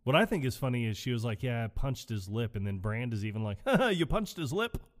what I think is funny is she was like, yeah, I punched his lip, and then Brand is even like, you punched his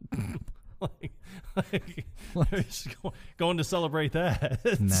lip? Going to celebrate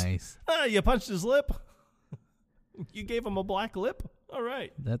that. Nice. You punched his lip? You gave him a black lip? All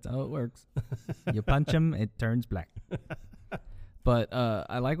right. That's how it works. You punch him, it turns black. But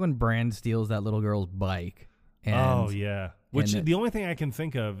I like when Brand steals that little girl's bike. Oh, yeah. Which the only thing I can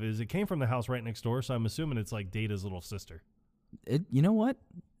think of is it came from the house right next door, so I'm assuming it's like Data's little sister. You know what?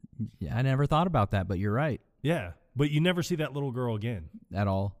 I never thought about that, but you're right. Yeah. But you never see that little girl again. At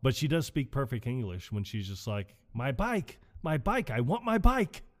all. But she does speak perfect English when she's just like, my bike, I want my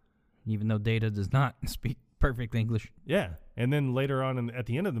bike. Even though Data does not speak perfect English. Yeah. And then later on at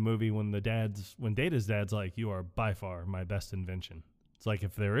the end of the movie, when Data's dad's like, you are by far my best invention. It's like,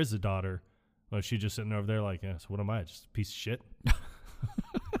 if there is a daughter, well, she's just sitting over there like, yeah, so what am I, just a piece of shit?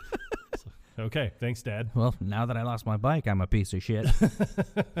 Okay, thanks, Dad. Well, now that I lost my bike, I'm a piece of shit.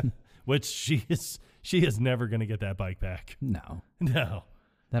 Which she is never going to get that bike back. No.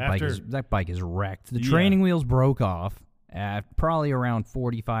 That bike is wrecked. The training wheels broke off at probably around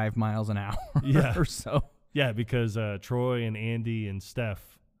 45 miles an hour or so. Yeah, because Troy and Andy and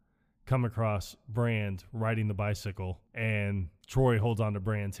Steph come across Brand riding the bicycle, and Troy holds onto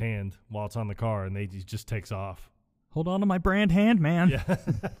Brand's hand while it's on the car, and he just takes off. Hold on to my Brand hand, man. Yeah.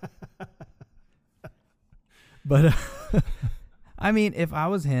 But, I mean, if I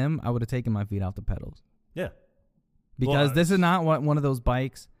was him, I would have taken my feet off the pedals. Yeah. Because this is not one of those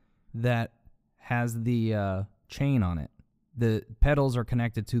bikes that has the chain on it. The pedals are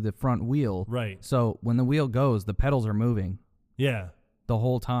connected to the front wheel. Right. So when the wheel goes, the pedals are moving. Yeah. The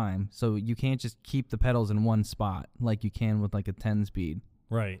whole time. So you can't just keep the pedals in one spot like you can with like a 10-speed.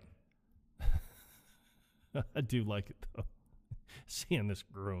 Right. I do like it, though. Seeing this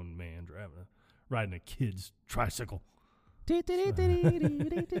grown man riding a kid's tricycle.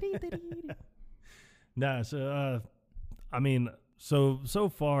 Nah, so, I mean,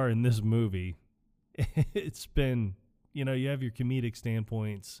 so far in this movie, it's been, you have your comedic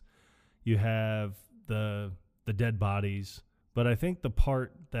standpoints, you have the dead bodies, but I think the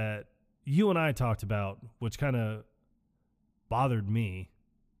part that you and I talked about, which kind of bothered me,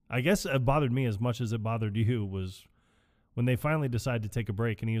 I guess it bothered me as much as it bothered you was when they finally decided to take a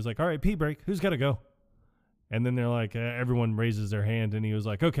break, and he was like, all right, pee break. Who's got to go? And then they're like, everyone raises their hand, and he was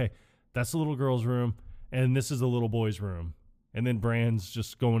like, okay, that's the little girl's room, and this is the little boy's room. And then Brand's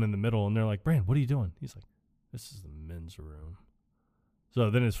just going in the middle, and they're like, Brand, what are you doing? He's like, this is the men's room. So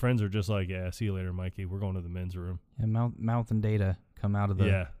then his friends are just like, yeah, see you later, Mikey. We're going to the men's room. And Mouth and Data come out of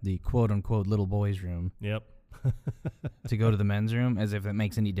the quote-unquote little boy's room. Yep. To go to the men's room, as if it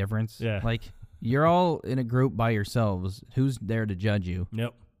makes any difference. Yeah. Like, you're all in a group by yourselves. Who's there to judge you?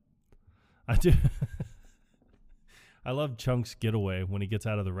 Yep. I do. I love Chunk's getaway when he gets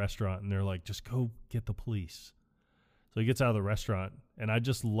out of the restaurant, and they're like, just go get the police. So he gets out of the restaurant, and I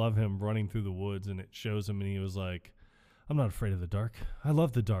just love him running through the woods, and it shows him, and he was like, I'm not afraid of the dark. I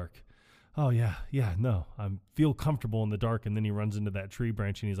love the dark. Oh, yeah, no. I feel comfortable in the dark, and then he runs into that tree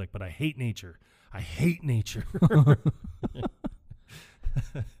branch, and he's like, but I hate nature. I hate nature.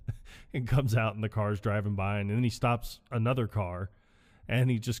 And comes out, and the car's driving by, and then he stops another car, and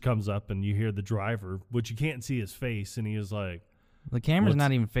he just comes up, and you hear the driver, which you can't see his face, and he is like... The camera's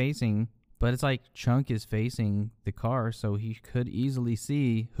not even facing... But it's like Chunk is facing the car, so he could easily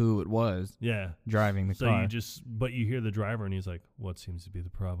see who it was driving the car. But you hear the driver, and he's like, what seems to be the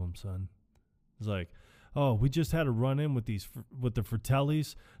problem, son? He's like, oh, we just had a run-in with the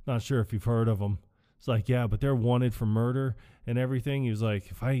Fratellis. Not sure if you've heard of them. It's like, yeah, but they're wanted for murder and everything. He was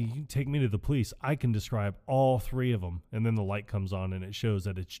like, you take me to the police, I can describe all three of them. And then the light comes on, and it shows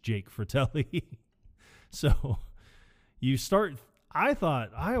that it's Jake Fratelli. So you start... I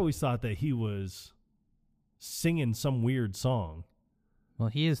always thought that he was singing some weird song. Well,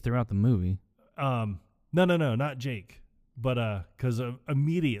 he is throughout the movie. No, not Jake. But, because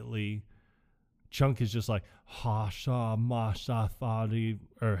immediately Chunk is just like, ha-sha, ma-sha, thadi,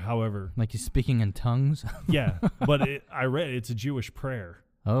 or however. Like he's speaking in tongues? Yeah, but I read it's a Jewish prayer.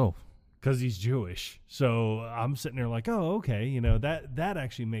 Oh. Because he's Jewish. So I'm sitting there like, oh, okay. That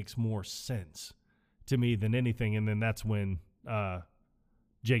actually makes more sense to me than anything. And then that's when...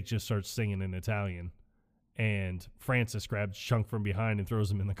 Jake just starts singing in Italian, and Francis grabs Chunk from behind and throws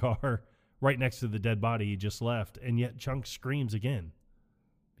him in the car right next to the dead body he just left, and yet Chunk screams again.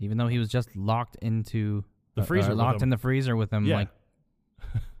 Even though he was just locked into the freezer, locked in the freezer with him, like,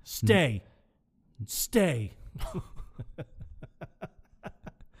 stay.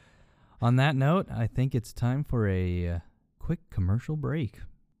 On that note, I think it's time for a quick commercial break.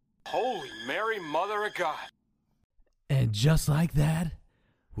 Holy Mary, Mother of God. And just like that,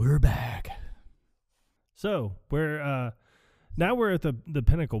 we're back. So we're now we're at the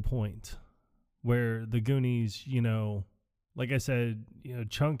pinnacle point where the Goonies, like I said,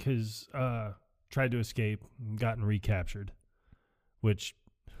 Chunk has tried to escape and gotten recaptured, which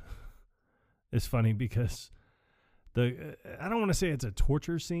is funny because I don't want to say it's a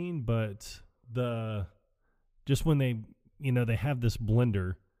torture scene, but just when they have this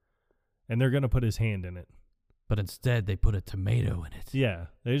blender and they're going to put his hand in it. But instead, they put a tomato in it. Yeah,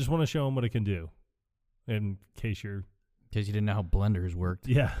 they just want to show him what it can do. In case you didn't know how blenders worked.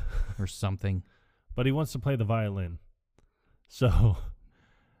 Yeah. Or something. But he wants to play the violin. So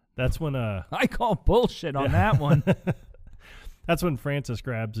that's when... I call bullshit on that one. That's when Francis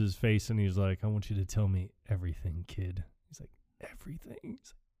grabs his face and he's like, I want you to tell me everything, kid. He's like, everything?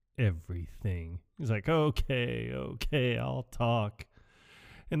 He's like, everything. He's like, okay, I'll talk.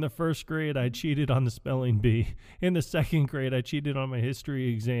 In the first grade, I cheated on the spelling bee. In the second grade, I cheated on my history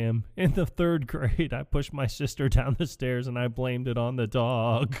exam. In the third grade, I pushed my sister down the stairs and I blamed it on the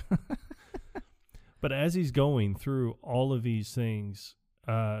dog. But as he's going through all of these things,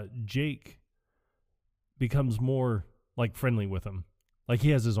 Jake becomes more like friendly with him. Like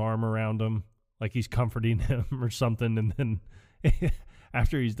he has his arm around him, like he's comforting him or something. And then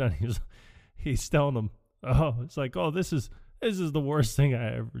after he's done, he's telling him, this is the worst thing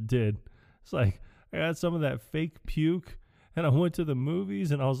I ever did. It's like, I got some of that fake puke, and I went to the movies,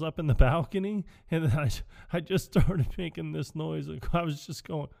 and I was up in the balcony, and then I just started making this noise. Like I was just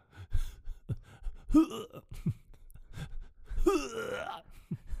going...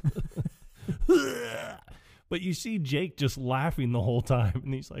 But you see Jake just laughing the whole time,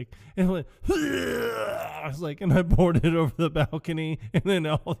 and he's like, and I was like, and I poured it over the balcony, and then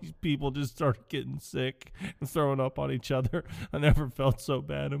all these people just started getting sick and throwing up on each other. I never felt so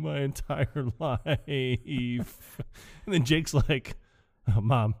bad in my entire life. And then Jake's like, oh,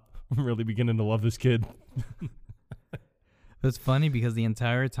 Mom, I'm really beginning to love this kid. It's funny because the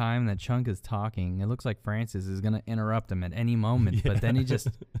entire time that Chunk is talking, it looks like Francis is going to interrupt him at any moment. Yeah. But then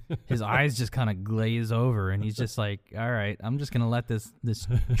his eyes just kind of glaze over, and he's just like, all right, I'm just going to let this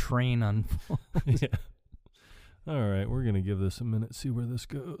train unfold. Yeah. All right, we're going to give this a minute, see where this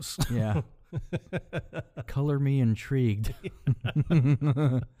goes. Yeah. Color me intrigued.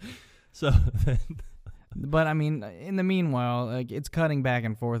 So then, But I mean, in the meanwhile, like it's cutting back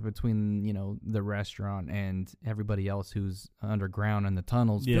and forth between, you know, the restaurant and everybody else who's underground in the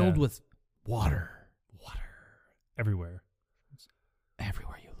tunnels filled with water. Everywhere.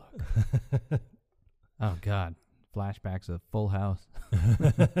 Everywhere you look. Oh God. Flashbacks of Full House.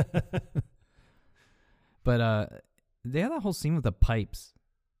 But they have that whole scene with the pipes.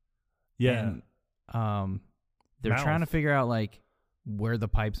 Yeah. And, they're trying to figure out like where the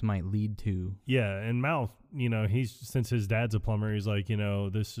pipes might lead to. Yeah, and Mouth, you know, since his dad's a plumber, he's like, you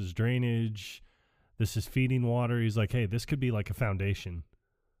know, this is drainage, this is feeding water. He's like, hey, this could be like a foundation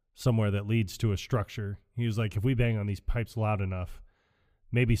somewhere that leads to a structure. He was like, if we bang on these pipes loud enough,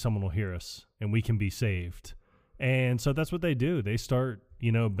 maybe someone will hear us and we can be saved. And so that's what they do. They start,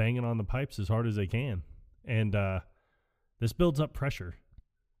 you know, banging on the pipes as hard as they can. And this builds up pressure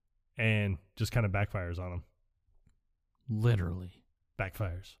and just kind of backfires on them. Literally.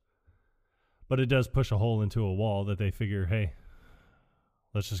 Backfires. But it does push a hole into a wall that they figure, hey,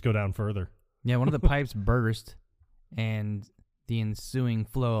 let's just go down further. Yeah, one of the pipes burst, and the ensuing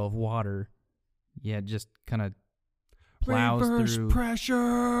flow of water, just kind of plows Reverse through.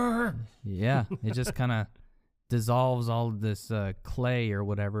 pressure. Yeah, it just kind of dissolves all of this clay or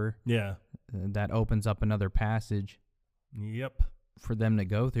whatever. Yeah. That opens up another passage. Yep. For them to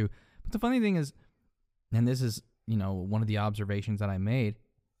go through. But the funny thing is, and this is, you know, one of the observations that I made,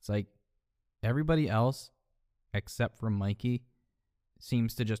 it's like everybody else except for Mikey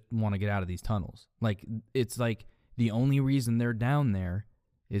seems to just want to get out of these tunnels. Like, it's like the only reason they're down there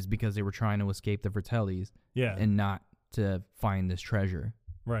is because they were trying to escape the Fratellis. Yeah. And not to find this treasure.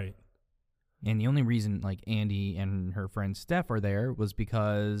 Right. And the only reason, like, Andy and her friend Steph are there was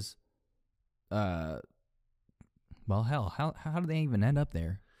because, well, hell, how did they even end up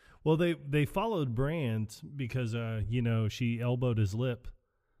there? Well, they followed Brand because, you know, she elbowed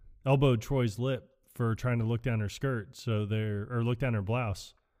Troy's lip for trying to look down her skirt, or look down her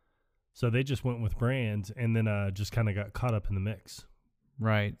blouse. So they just went with Brand and then just kind of got caught up in the mix.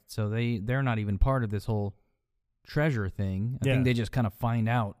 Right. So they're not even part of this whole treasure thing. I think they just kind of find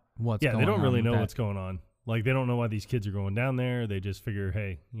out what's going on. Yeah, they don't really know what's going on. Like, they don't know why these kids are going down there. They just figure,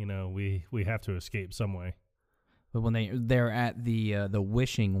 hey, you know, we have to escape some way. But when they're at the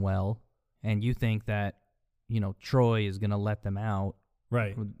wishing well, and you think that, you know, Troy is gonna let them out,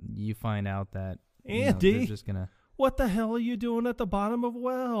 right? You find out that Andy, they're just gonna. What the hell are you doing at the bottom of a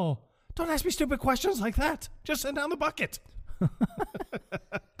well? Don't ask me stupid questions like that. Just send down the bucket. And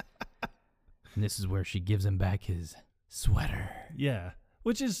this is where she gives him back his sweater. Yeah,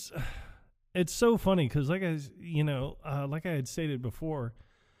 which is, it's so funny because, like I had stated before.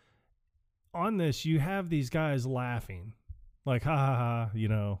 On this, you have these guys laughing, like, ha, ha, ha, you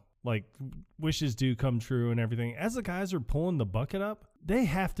know, like, wishes do come true and everything. As the guys are pulling the bucket up, they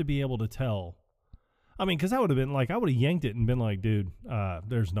have to be able to tell. I mean, because that would have been, like, I would have yanked it and been like, dude,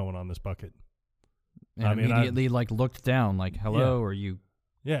 there's no one on this bucket. And immediately, looked down, like, hello, are you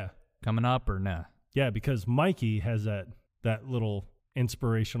coming up or nah? Yeah, because Mikey has that little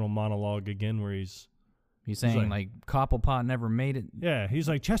inspirational monologue again where he's saying, like, Copplepot never made it. Yeah, he's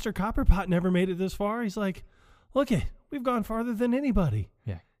like, Chester Copperpot never made it this far. He's like, look we've gone farther than anybody.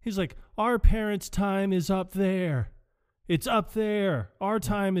 Yeah. He's like, our parents' time is up there. It's up there. Our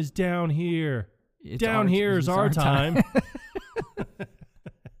time is down here. Down here is our time.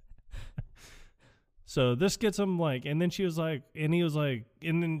 So this gets him, like, and then she was like, and he was like,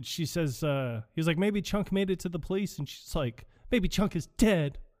 and then she says, he was like, maybe Chunk made it to the police. And she's like, maybe Chunk is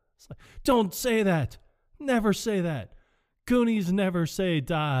dead. It's like, don't say that. Never say that. Goonies never say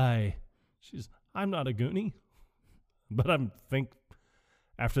die. I'm not a Goonie. But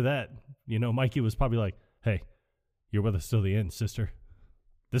after that, you know, Mikey was probably like, hey, you're with us till the end, sister.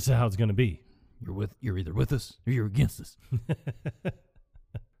 This is how it's going to be. You're either with us or you're against us.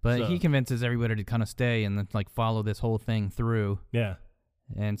 But he convinces everybody to kind of stay and then, like, follow this whole thing through. Yeah.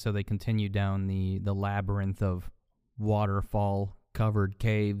 And so they continue down the labyrinth of waterfall-covered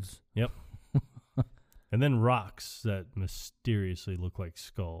caves. Yep. And then rocks that mysteriously look like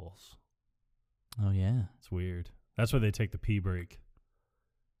skulls. Oh, yeah. It's weird. That's where they take the pee break.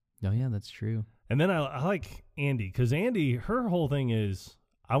 Oh, yeah, that's true. And then I like Andy, because Andy, her whole thing is,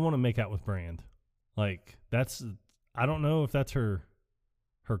 I want to make out with Brand. Like, I don't know if that's her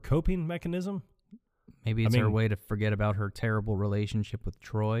coping mechanism. Maybe it's her way to forget about her terrible relationship with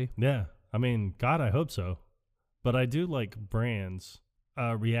Troy. Yeah. I mean, God, I hope so. But I do like Brand's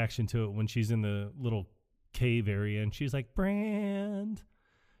reaction to it when she's in the little cave area and she's like, Brand.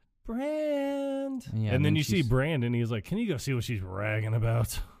 Brand. Yeah, and then you see she's- Brand, and he's like, can you go see what she's ragging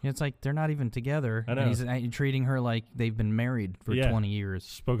about? It's like they're not even together. I know. And he's treating her like they've been married for 20 years.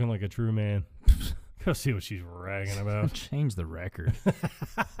 Spoken like a true man. Go see what she's ragging about. Change the record.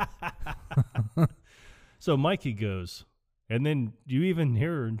 So Mikey goes, and then you even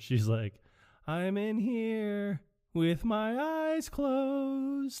hear her, and she's like, I'm in here with my eyes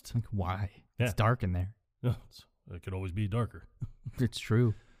closed. Like, why? Yeah. It's dark in there. Oh, it could always be darker. It's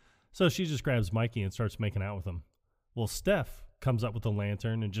true. So she just grabs Mikey and starts making out with him. Well, Steph comes up with a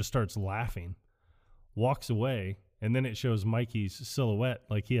lantern and just starts laughing, walks away, and then it shows Mikey's silhouette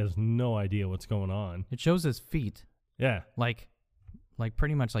like he has no idea what's going on. It shows his feet. Yeah, Like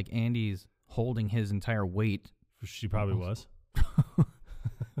pretty much like Andy's holding his entire weight she probably was.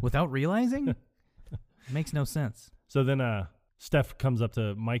 without realizing. Makes no sense. So then Steph comes up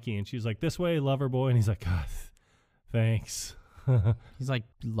to Mikey and she's like, this way, lover boy. And he's like, God, thanks. He's like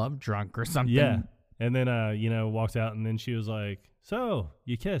love drunk or something. Yeah. And then, walked out, and then she was like, so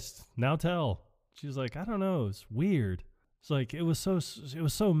you kissed, now tell. She was like, I don't know. It's weird. It's like, it was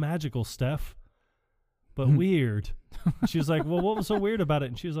so magical, Steph, but weird. She was like, well, what was so weird about it?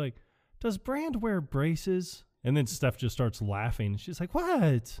 And she was like, does Brand wear braces? And then Steph just starts laughing. She's like,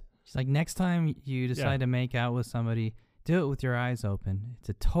 what? She's like, next time you decide to make out with somebody, do it with your eyes open. It's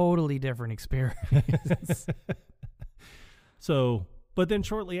a totally different experience. So, but then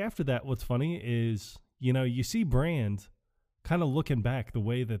shortly after that, what's funny is, you see Brand kind of looking back the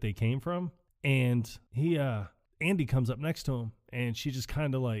way that they came from, and Andy comes up next to him, and she just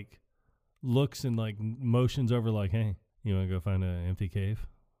kind of like looks and like motions over like, hey, you want to go find an empty cave,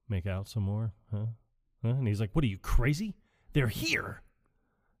 make out some more, huh? And he's like, what are you, crazy? They're here.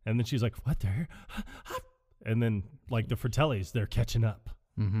 And then she's like, what, they're here? And then like the Fratellis, they're catching up.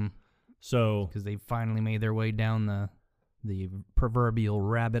 Mm-hmm. So, Because they finally made their way down the proverbial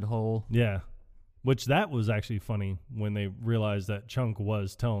rabbit hole. yeah, which that was actually funny when they realized that Chunk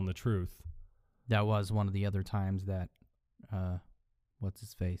was telling the truth. That was one of the other times that, what's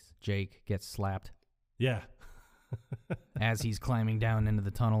his face? Jake gets slapped Yeah. as he's climbing down into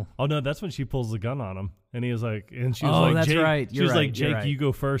the tunnel. Oh no, that's when she pulls the gun on him, and he was like, and she was Oh, like, that's Jake, right. She You're was right. like, You're Jake, right. you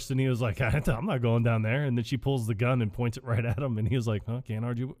go first, and he was like, I'm not going down there. And then she pulls the gun and points it right at him, and he was like, oh, can't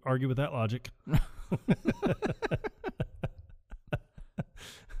argue with that logic.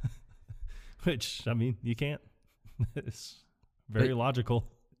 Which, I mean, you can't. It's very logical.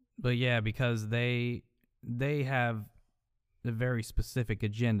 But yeah, because they have a very specific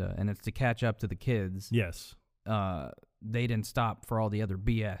agenda, and it's to catch up to the kids. Yes. They didn't stop for all the other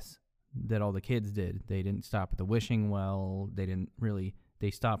BS that all the kids did. They didn't stop at the wishing well.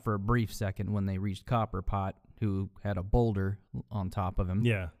 They stopped for a brief second when they reached Copperpot, who had a boulder on top of him.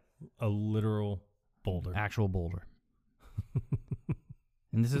 Yeah. A literal boulder. Actual boulder.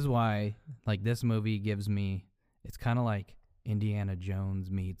 And this is why, like, this movie gives me, it's kind of like Indiana Jones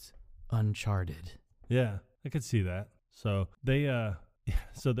meets Uncharted. Yeah, I could see that. So they're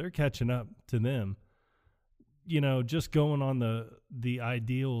catching up to them. Just going on the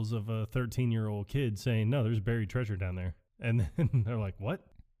ideals of a 13-year-old kid saying, no, there's buried treasure down there. And then they're like, what?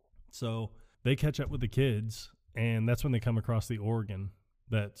 So they catch up with the kids, and that's when they come across the organ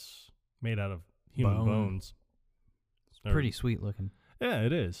that's made out of human bones. It's pretty sweet looking. Yeah,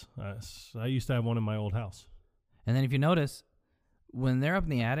 it is. I used to have one in my old house. And then if you notice, when they're up in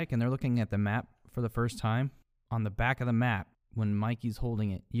the attic and they're looking at the map for the first time, on the back of the map, when Mikey's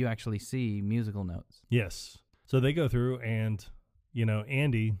holding it, you actually see musical notes. Yes. So they go through, and,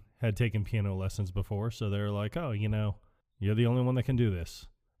 Andy had taken piano lessons before, so they're like, oh, you're the only one that can do this.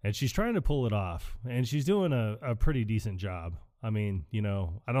 And she's trying to pull it off, and she's doing a pretty decent job. I mean,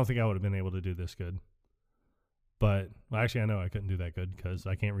 I don't think I would have been able to do this good. But, well, actually, I know I couldn't do that good because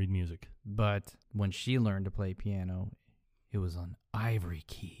I can't read music. But when she learned to play piano, it was on ivory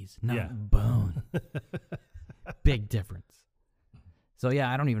keys, not Yeah. bone. Big difference. So,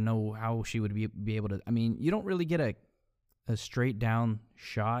 yeah, I don't even know how she would be able to. I mean, you don't really get a straight down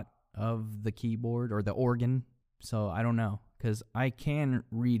shot of the keyboard or the organ. So I don't know, because I can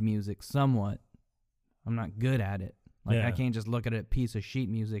read music somewhat. I'm not good at it. Like, Yeah. I can't just look at a piece of sheet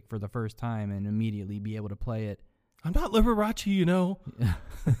music for the first time and immediately be able to play it. I'm not Liberace,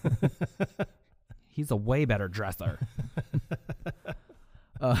 He's a way better dresser.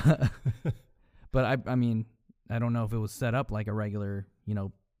 But I mean, I don't know if it was set up like a regular,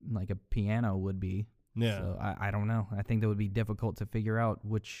 like a piano would be. Yeah. So I don't know. I think that would be difficult to figure out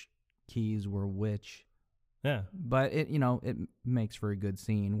which keys were which. Yeah. But it makes for a good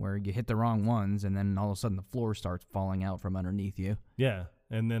scene where you hit the wrong ones and then all of a sudden the floor starts falling out from underneath you. Yeah.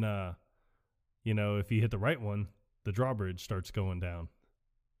 And then, if you hit the right one, the drawbridge starts going down.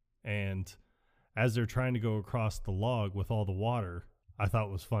 And as they're trying to go across the log with all the water, I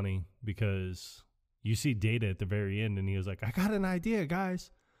thought was funny because you see Data at the very end, and he was like, I got an idea,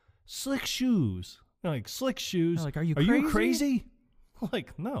 guys. Slick shoes. They're like, slick shoes? They're like, are you crazy?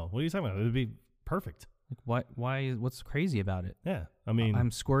 Like, no. What are you talking about? It would be perfect. Like, what's crazy about it? Yeah. I mean,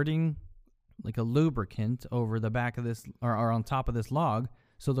 I'm squirting like a lubricant over the back of this, or on top of this log,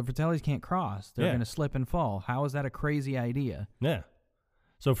 so the Fratellis can't cross. They're going to slip and fall. How is that a crazy idea? Yeah.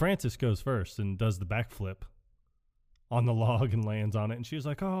 So Frances goes first and does the backflip on the log and lands on it. And she was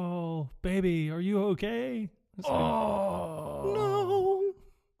like, oh, baby, are you okay? Oh, no.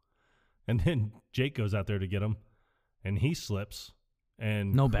 And then Jake goes out there to get him, and he slips.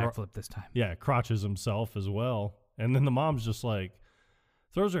 And no backflip this time. Yeah, crotches himself as well. And then the mom's just like,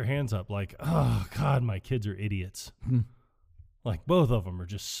 throws her hands up like, oh, God, my kids are idiots. Like, both of them are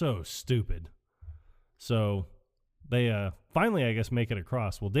just so stupid. So they finally, I guess, make it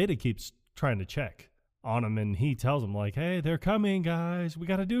across. Well, Data keeps trying to check on him, and he tells them, like, hey, they're coming, guys. We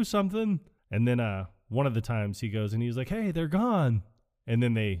got to do something. And then one of the times he goes, and he's like, hey, they're gone. And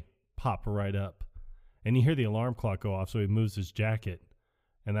then they pop right up. And you hear the alarm clock go off, so he moves his jacket.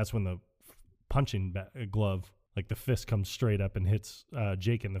 And that's when the punching glove, like the fist, comes straight up and hits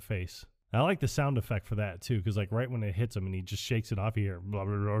Jake in the face. I like the sound effect for that, too, because like right when it hits him and he just shakes it off, you hear blah,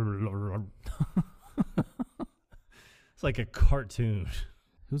 blah, blah, blah, blah. It's like a cartoon.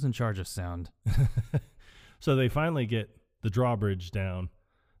 Who's in charge of sound? So they finally get the drawbridge down.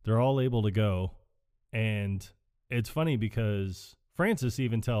 They're all able to go. And it's funny because Francis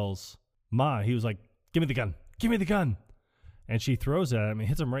even tells Ma, he was like, give me the gun. Give me the gun. And she throws it at him and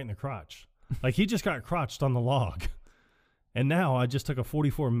hits him right in the crotch. Like he just got crotched on the log. And now I just took a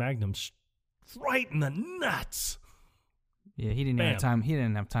 .44 Magnum right in the nuts. Yeah, he didn't have time. He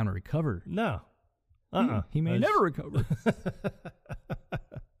didn't have time to recover. No. He may never recover.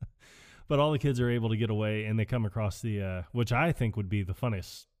 But all the kids are able to get away, and they come across the, which I think would be the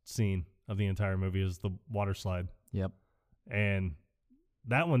funnest scene of the entire movie, is the water slide. Yep. And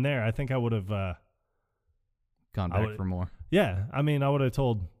that one there, I think I would have gone back for more. Yeah, I mean, I would have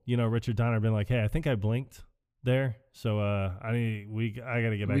told Richard Donner, been like, hey, I think I blinked there, so I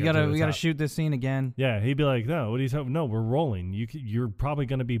gotta get back. We gotta shoot this scene again. Yeah, he'd be like, no, what are you talking? No, we're rolling. You're probably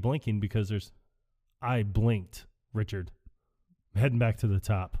gonna be blinking because I blinked, Richard. I'm heading back to the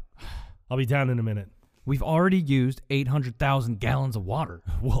top. I'll be down in a minute. We've already used 800,000 gallons of water.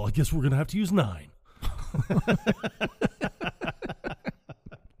 Well, I guess we're gonna have to use 9.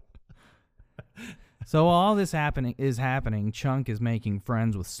 So all this is happening. Chunk is making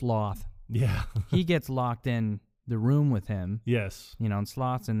friends with Sloth. Yeah. He gets locked in the room with him. Yes. And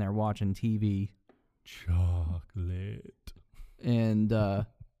Sloth's in there watching TV. Chocolate. And,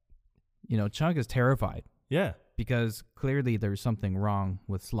 Chunk is terrified. Yeah. Because clearly there's something wrong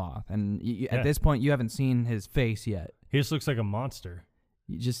with Sloth. And at this point, you haven't seen his face yet. He just looks like a monster.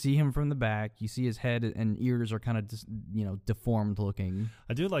 You just see him from the back. You see his head and ears are kind of, deformed looking.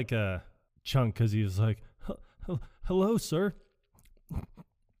 I do like Chunk because he was like, hello, sir.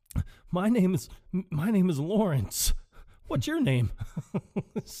 My name is Lawrence. What's your name?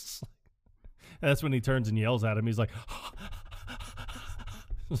 That's when he turns and yells at him. He's like,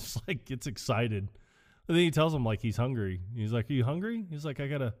 it's like gets excited. And then he tells him like he's hungry. He's like, are you hungry? He's like, I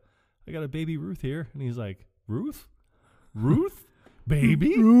got a baby Ruth here. And he's like, Ruth?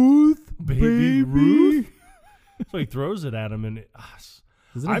 Baby? Ruth? Baby Ruth? So he throws it at him and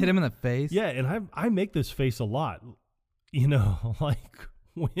doesn't it hit him in the face? Yeah, and I make this face a lot. Like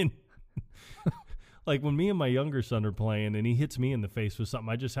when me and my younger son are playing and he hits me in the face with something,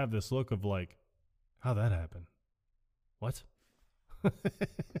 I just have this look of like, how'd that happen? What?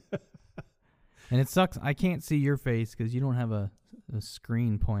 And it sucks. I can't see your face because you don't have a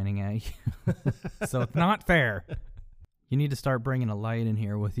screen pointing at you. So it's not fair. You need to start bringing a light in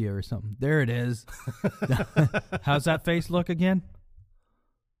here with you or something. There it is. How's that face look again?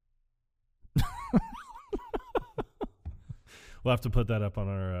 We'll have to put that up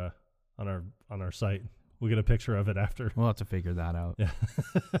on our site. We'll get a picture of it after. We'll have to figure that out. Yeah.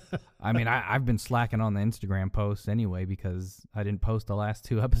 I mean, I've been slacking on the Instagram posts anyway because I didn't post the last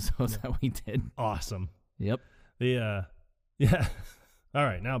 2 episodes that we did. Awesome. Yep. Yeah. All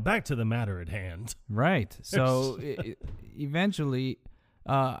right, now back to the matter at hand. Right. So eventually,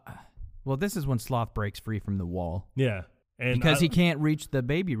 this is when Sloth breaks free from the wall. Yeah. And because he can't reach the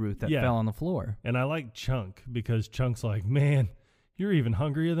baby Ruth that fell on the floor. And I like Chunk because Chunk's like, man, you're even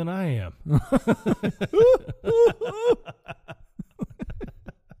hungrier than I am.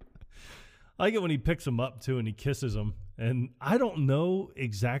 I like it when he picks him up, too, and he kisses him. And I don't know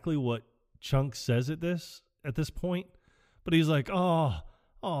exactly what Chunk says at this point, but he's like, oh,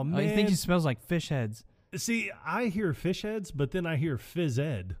 Oh, Oh, man. you think he smells like fish heads? See, I hear fish heads, but then I hear phys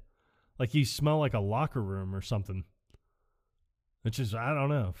ed. Like you smell like a locker room or something. It's just, I don't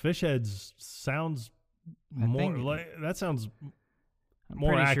know. Fish heads sounds more like, that sounds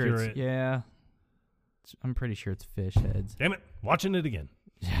more accurate. I'm pretty sure it's fish heads. Damn it. Watching it again.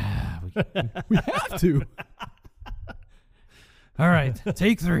 Yeah, we have to. All right,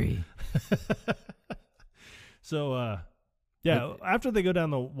 take 3. So, after they go down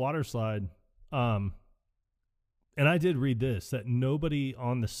the water slide, and I did read this, that nobody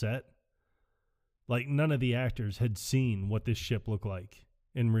on the set, like none of the actors had seen what this ship looked like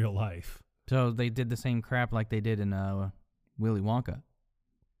in real life. So they did the same crap like they did in Willy Wonka.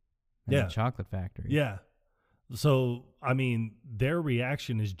 The Chocolate Factory. Yeah. So, I mean, their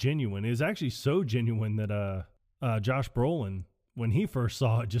reaction is genuine. It was actually so genuine that Josh Brolin, when he first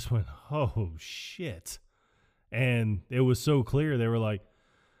saw it, just went, oh, shit. And it was so clear. They were like,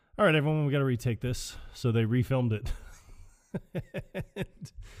 all right, everyone, we got to retake this. So they refilmed it.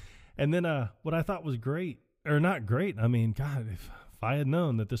 And then what I thought was great, or not great, I mean, God, if I had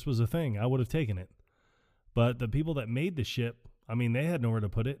known that this was a thing, I would have taken it. But the people that made the ship, I mean, they had nowhere to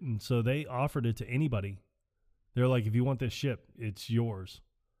put it. And so they offered it to anybody. They're like, if you want this ship, it's yours.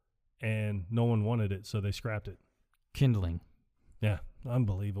 And no one wanted it, so they scrapped it. Kindling. Yeah,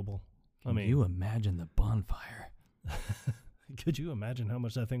 unbelievable. Can you imagine the bonfire? Could you imagine how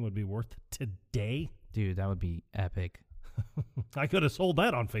much that thing would be worth today? Dude, that would be epic. I could have sold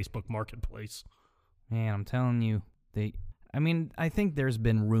that on Facebook Marketplace. Man, I'm telling you, I think there's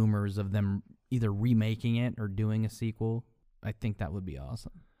been rumors of them either remaking it or doing a sequel. I think that would be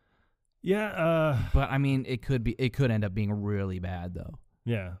awesome. Yeah, but I mean, it could end up being really bad though.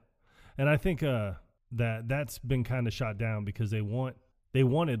 Yeah, and I think that's been kind of shot down because they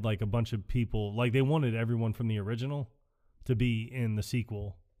wanted like a bunch of people, like they wanted everyone from the original to be in the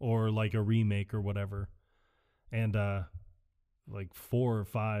sequel or like a remake or whatever, and like 4 or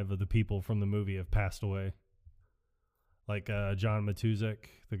 5 of the people from the movie have passed away. Like John Matuzek,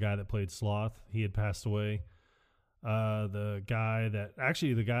 the guy that played Sloth, he had passed away. The guy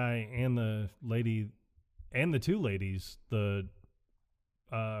and the lady and the 2 ladies, the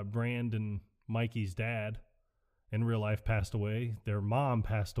Brand and Mikey's dad in real life passed away. Their mom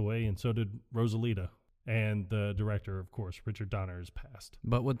passed away, and so did Rosalita. And the director, of course, Richard Donner, has passed.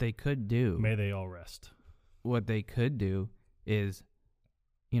 But what they could do, may they all rest. What they could do is,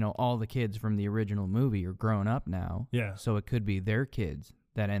 all the kids from the original movie are grown up now. Yeah. So it could be their kids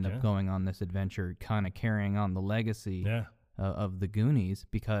that end up going on this adventure, kind of carrying on the legacy of the Goonies,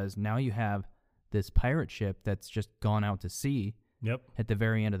 because now you have this pirate ship that's just gone out to sea at the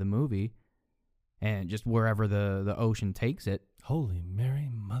very end of the movie, and just wherever the ocean takes it. Holy Mary,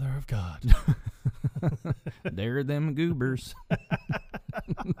 Mother of God. There them goobers.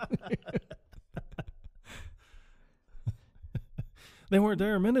 They weren't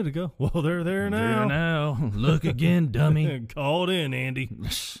there a minute ago. Well, they're there now. There now. Look again, dummy. Called in, Andy.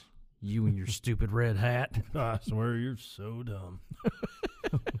 You and your stupid red hat. I swear you're so dumb.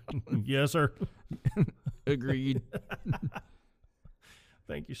 Yes, sir. Agreed.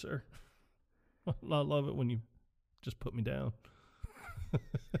 Thank you, sir. I love it when you just put me down.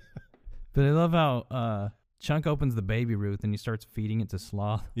 But I love how Chunk opens the baby Ruth and he starts feeding it to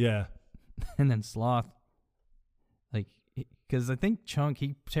Sloth. Yeah. And then Sloth, because I think Chunk,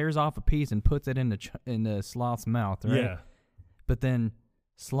 he tears off a piece and puts it into Sloth's mouth, right? Yeah. But then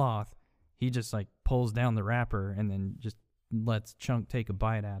Sloth, he just pulls down the wrapper and then just lets Chunk take a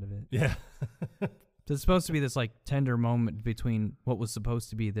bite out of it. Yeah. So it's supposed to be this tender moment between what was supposed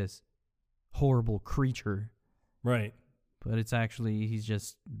to be this horrible creature. Right. But it's actually, he's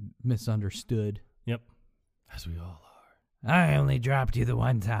just misunderstood. Yep. As we all are. I only dropped you the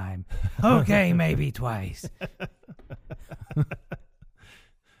one time. Okay, maybe twice.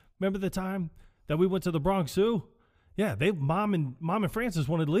 Remember the time that we went to the Bronx Zoo? Yeah, Mom and Francis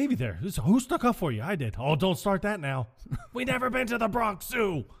wanted to leave you there. Who stuck up for you? I did. Oh, don't start that now. We never been to the Bronx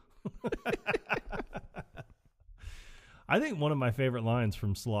Zoo. I think one of my favorite lines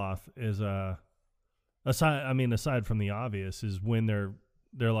from Sloth is aside from the obvious, is when they're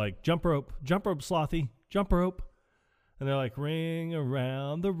like, jump rope, Slothy, jump rope. And they're like, ring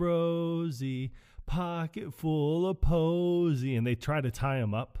around the rosy, pocket full of posy. And they try to tie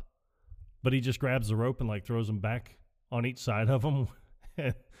him up, but he just grabs the rope and throws him back on each side of him.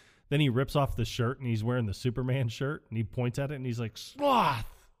 Then he rips off the shirt and he's wearing the Superman shirt and he points at it and he's like, Sloth.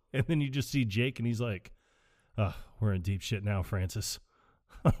 And then you just see Jake and he's like, we're in deep shit now, Francis.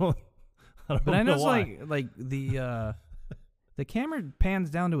 But I know it's the camera pans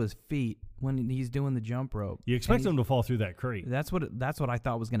down to his feet when he's doing the jump rope. You expect him to fall through that crate. That's what I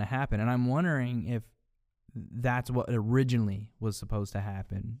thought was going to happen, and I'm wondering if that's what originally was supposed to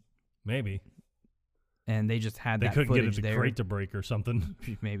happen. Maybe. And they just had that footage there. They couldn't get the there. crate to break or something.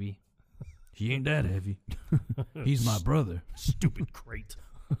 Maybe. He ain't that heavy. He's my brother. Stupid crate.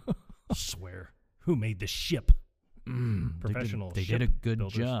 I swear. Who made the ship? Professional They ship did a good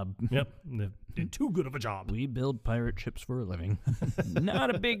builders. job. Yep. They did too good of a job. We build pirate ships for a living.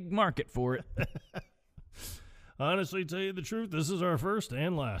 Not a big market for it. Honestly, tell you the truth, this is our first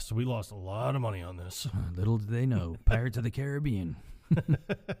and last. We lost a lot of money on this. Little did they know. Pirates of the Caribbean.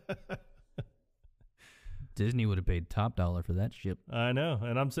 Disney would have paid top dollar for that ship. I know.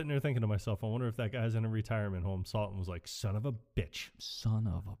 And I'm sitting there thinking to myself, I wonder if that guy's in a retirement home, saw it and was like, son of a bitch. Son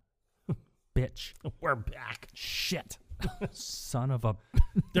of a bitch. We're back. Shit. Son of a...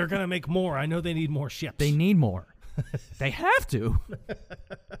 They're going to make more. I know they need more ships. They need more. They have to.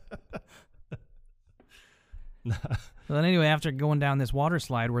 Well, then anyway, after going down this water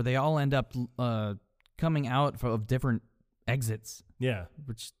slide where they all end up coming out of different exits. Yeah.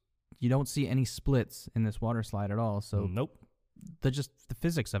 Which you don't see any splits in this water slide at all. So nope. The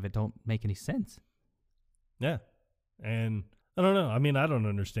physics of it don't make any sense. Yeah. And I don't know. I mean, I don't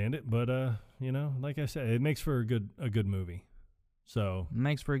understand it, but like I said, it makes for a good movie. So it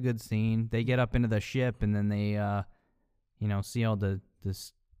makes for a good scene. They get up into the ship and then they see all the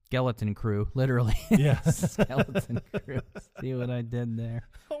skeleton crew, literally. Yeah. Skeleton crew. See what I did there?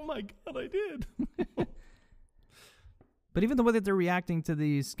 Oh my God, I did. But even the way that they're reacting to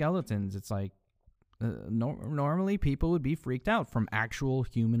these skeletons, it's like normally people would be freaked out from actual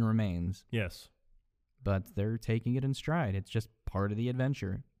human remains. Yes. But they're taking it in stride. It's just part of the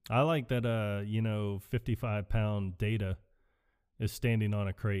adventure. I like that, 55-pound Data is standing on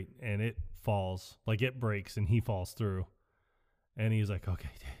a crate and it falls. Like it breaks and he falls through. And he's like,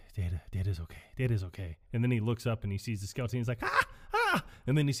 okay, Data's okay. Data's okay. And then he looks up and he sees the skeleton. He's like, ah.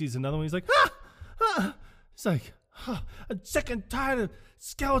 And then he sees another one. He's like, ah. It's like, I'm sick and tired of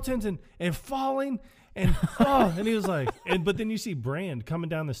skeletons and falling. And and he was like, but then you see Brand coming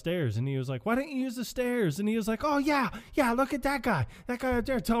down the stairs and he was like, why didn't you use the stairs? And he was like, oh yeah, look at that guy up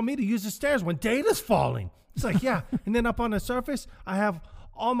there telling me to use the stairs when Data's falling. It's like, yeah. And then up on the surface, I have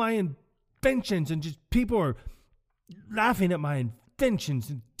all my inventions and just people are laughing at my inventions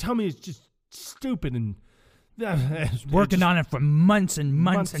and tell me it's just stupid and working on it for months and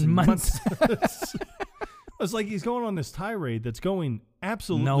months and months. It's like he's going on this tirade that's going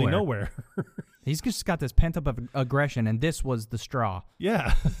absolutely nowhere. He's just got this pent-up aggression, and this was the straw.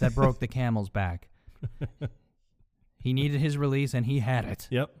 Yeah. That broke the camel's back. He needed his release, and he had it.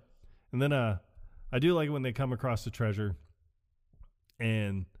 Yep. And then I do like when they come across the treasure,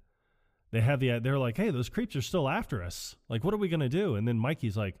 and they're like, hey, those creeps are still after us. Like, what are we going to do? And then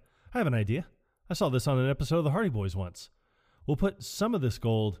Mikey's like, I have an idea. I saw this on an episode of the Hardy Boys once. We'll put some of this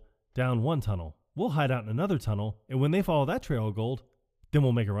gold down one tunnel. We'll hide out in another tunnel, and when they follow that trail of gold, then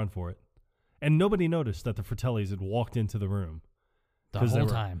we'll make a run for it. And nobody noticed that the Fratellis had walked into the room. The whole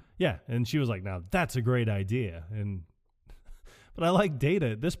time. Yeah, and she was like, now that's a great idea. But I like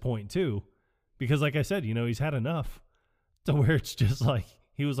Data at this point, too, because like I said, he's had enough to where it's just like,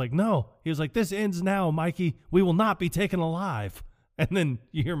 he was like, no. He was like, this ends now, Mikey. We will not be taken alive. And then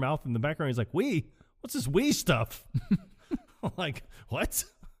you hear Mouth in the background. He's like, we? What's this we stuff? I'm like, what?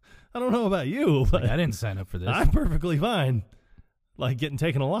 I don't know about you, but I didn't sign up for this. I'm perfectly fine, like getting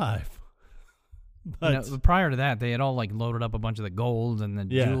taken alive. But prior to that, they had all like loaded up a bunch of the gold and the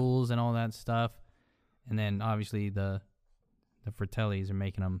jewels and all that stuff, and then obviously the Fratellis are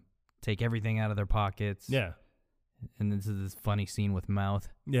making them take everything out of their pockets. Yeah, and this is this funny scene with Mouth.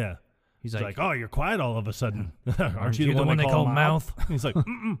 Yeah, he's like, "Oh, you're quiet all of a sudden. Aren't you the one they call Mouth?" He's like,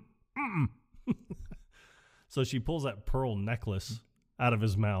 "Mm-mm, mm-mm." So she pulls that pearl necklace out of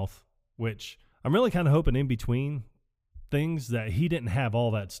his mouth, which I'm really kind of hoping in between things that he didn't have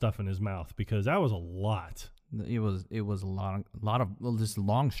all that stuff in his mouth, because that was a lot. It was a lot of this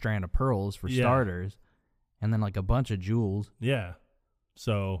long strand of pearls for starters, and then like a bunch of jewels. Yeah.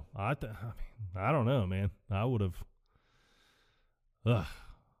 So I don't know, man. I would have.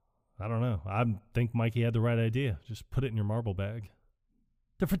 I don't know. I think Mikey had the right idea. Just put it in your marble bag.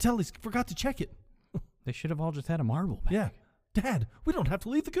 The Fratellis forgot to check it. They should have all just had a marble bag. Yeah. Dad, we don't have to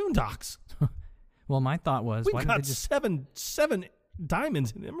leave the Goondocks. Well, my thought was, we got seven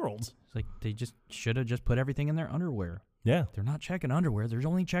diamonds and emeralds. It's like they just should have just put everything in their underwear. Yeah. They're not checking underwear. They're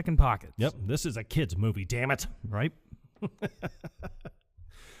only checking pockets. Yep. This is a kid's movie, damn it. Right?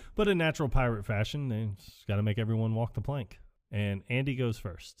 But in natural pirate fashion, they just got to make everyone walk the plank. And Andy goes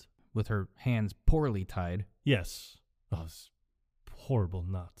first. With her hands poorly tied. Yes. Oh, horrible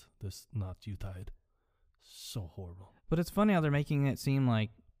knot. This knot you tied. So horrible. But it's funny how they're making it seem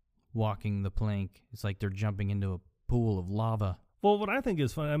like walking the plank. It's like they're jumping into a pool of lava. Well, what I think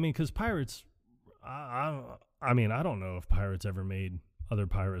is funny, I mean, because pirates, I mean, I don't know if pirates ever made other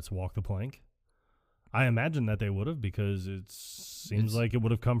pirates walk the plank. I imagine that they would have, because it seems like it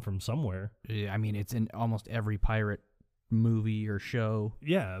would have come from somewhere. I mean, it's in almost every pirate movie or show.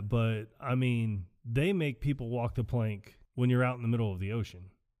 Yeah, but I mean, they make people walk the plank when you're out in the middle of the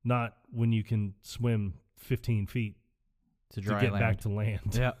ocean, not when you can swim 15 feet to get back to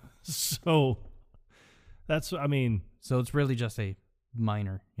land. Yeah. So that's, I mean. So it's really just a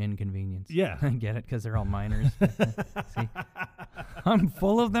minor inconvenience. Yeah. I get it, because they're all minors. See? I'm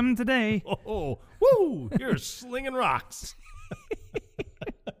full of them today. Oh, woo! You're slinging rocks.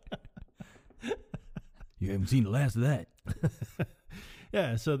 You haven't seen the last of that.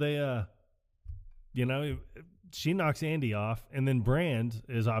 Yeah, so they, she knocks Andy off, and then Brand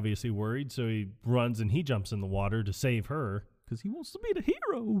is obviously worried, so he runs and he jumps in the water to save her. Because he wants to be the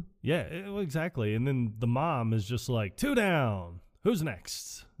hero. Yeah, exactly. And then the mom is just like, 2 down. Who's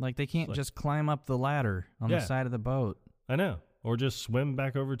next? Like, they can't just climb up the ladder on the side of the boat. I know. Or just swim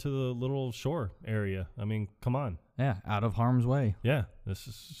back over to the little shore area. I mean, come on. Yeah, out of harm's way. Yeah, this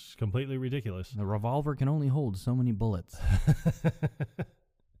is completely ridiculous. The revolver can only hold so many bullets.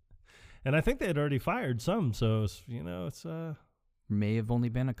 And I think they had already fired some, so, it's... May have only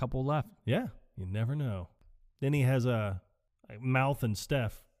been a couple left. Yeah, you never know. Then he has Mouth and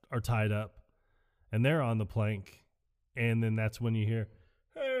Steph are tied up, and they're on the plank, and then that's when you hear,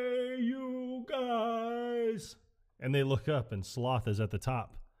 "Hey, you guys!" And they look up, and Sloth is at the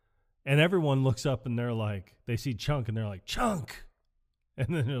top. And everyone looks up, and they're like, they see Chunk, and they're like, "Chunk!"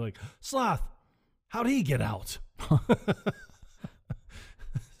 And then they're like, "Sloth, how'd he get out?"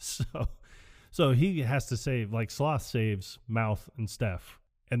 So he has to save, like, Sloth saves Mouth and Steph,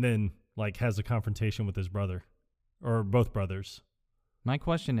 and then, like, has a confrontation with his brother, or both brothers. My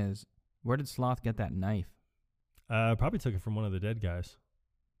question is, where did Sloth get that knife? Probably took it from one of the dead guys.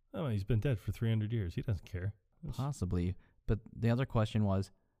 Oh, he's been dead for 300 years. He doesn't care. Possibly. But the other question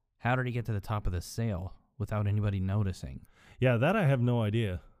was, how did he get to the top of the sail without anybody noticing? Yeah, that I have no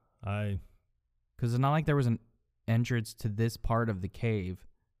idea. Because it's not like there was an entrance to this part of the cave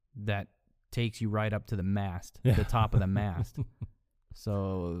that takes you right up to the mast, the top of the mast.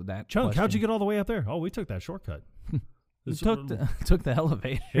 So that Chunk, how'd you get all the way up there? Oh, we took that shortcut. took the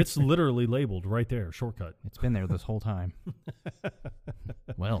elevator. It's literally labeled right there, shortcut. It's been there this whole time.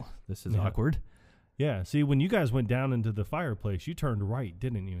 Well, this is awkward. Yeah, see, when you guys went down into the fireplace, you turned right,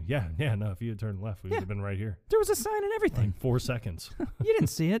 didn't you? Yeah, no, if you had turned left, we would have been right here. There was a sign and everything. Like 4 seconds. You didn't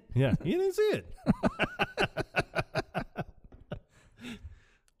see it. Yeah, you didn't see it.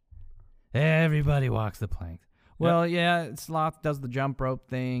 Everybody walks the plank. Well, yeah, Sloth does the jump rope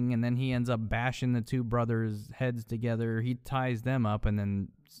thing, and then he ends up bashing the two brothers' heads together. He ties them up, and then,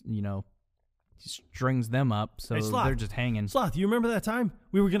 strings them up, so they're just hanging. Sloth, you remember that time?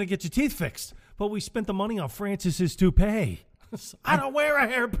 We were going to get your teeth fixed, but we spent the money on Francis's toupee. I don't wear a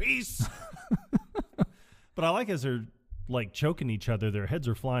hairpiece. But I like as they're, like, choking each other, their heads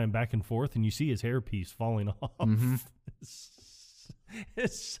are flying back and forth, and you see his hairpiece falling off. Mm-hmm.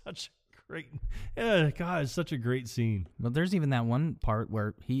 It's such great. Yeah, God, it's such a great scene. Well, there's even that one part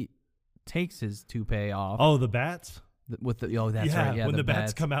where he takes his toupee off. Oh, the bats? That's right. Yeah, when the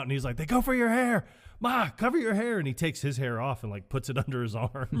bats come out and he's like, "They go for your hair. Ma, cover your hair." And he takes his hair off and, like, puts it under his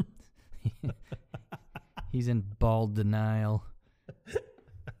arm. He's in bald denial.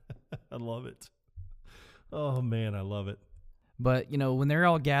 I love it. Oh, man, I love it. But, when they're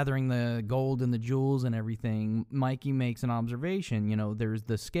all gathering the gold and the jewels and everything, Mikey makes an observation. There's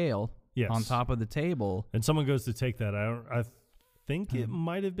the scale on top of the table. And someone goes to take that. I think it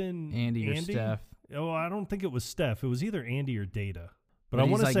might have been Andy or Steph. Oh, I don't think it was Steph. It was either Andy or Data. But I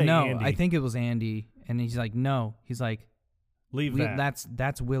he's want to like, say no, Andy. I think it was Andy. And he's like, no. He's like, leave that.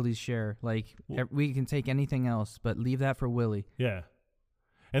 That's Willie's share. Like, we can take anything else, but leave that for Willie. Yeah.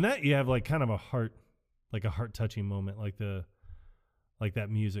 And that you have, like, kind of a heart-touching moment, like that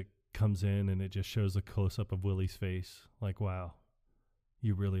music comes in and it just shows a close-up of Willie's face. Like, wow,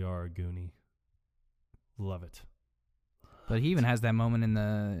 you really are a Goonie. Love it. But he even has that moment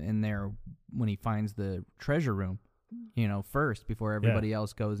in there when he finds the treasure room, first before everybody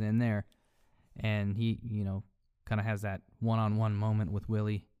else goes in there. And he, kind of has that one-on-one moment with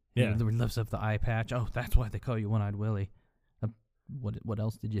Willie. Yeah. He lifts up the eye patch. Oh, that's why they call you One-Eyed Willie. What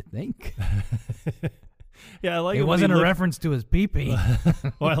else did you think? Yeah, I like it. It wasn't a reference to his pee-pee.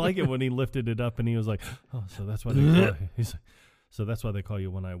 Well, I like it when he lifted it up and he was like, "Oh, so that's why they call you." So that's why they call you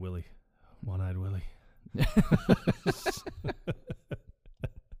One-Eyed Willie. One-Eyed Willie.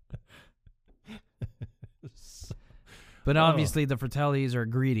 But obviously the Fratellis are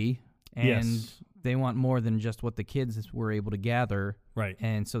greedy, and Yes. they want more than just what the kids were able to gather. Right.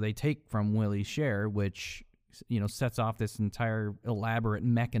 And so they take from Willie's share, which, sets off this entire elaborate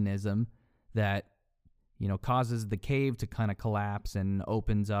mechanism that, causes the cave to kind of collapse and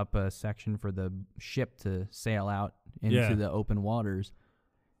opens up a section for the ship to sail out into the open waters.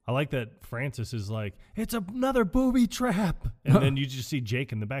 I like that Francis is like, it's another booby trap. And then you just see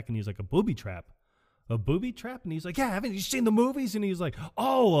Jake in the back, and he's like, a booby trap? A booby trap? And he's like, yeah, haven't you seen the movies? And he's like,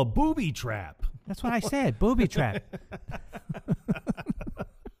 oh, a booby trap. That's what I said, booby trap.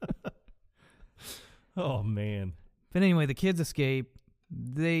 Oh, man. But anyway, the kids escape.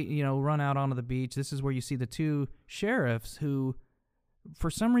 They, run out onto the beach. This is where you see the two sheriffs who,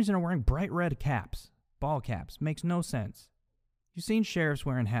 for some reason, are wearing bright red caps, ball caps. Makes no sense. You've seen sheriffs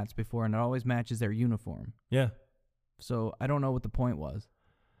wearing hats before, and it always matches their uniform. Yeah. So I don't know what the point was.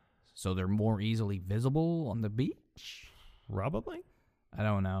 So they're more easily visible on the beach? Probably. I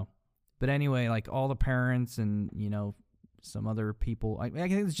don't know. But anyway, like all the parents and, some other people. I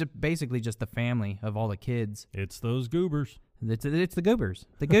think it's just basically just the family of all the kids. It's those goobers. It's the goobers.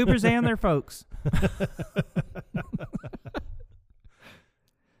 The goobers and their folks.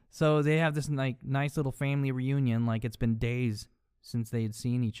 So they have this nice little family reunion. Like it's been days since they had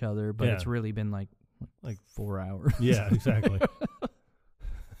seen each other, but it's really been like 4 hours. Yeah, exactly.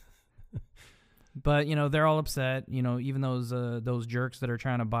 But, they're all upset, even those jerks that are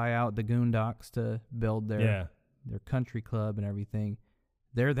trying to buy out the Goondocks to build their country club and everything.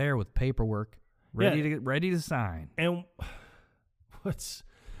 They're there with paperwork, ready to sign. And what's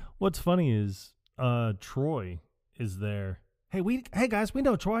funny is Troy is there. Hey guys, we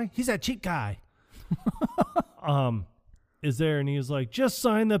know Troy. He's that cheap guy. Is there, and he's like, just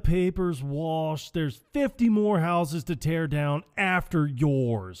sign the papers, Walsh. There's 50 more houses to tear down after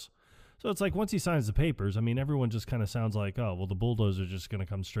yours. So it's like once he signs the papers, I mean, everyone just kind of sounds like, oh, well, the bulldozer's just going to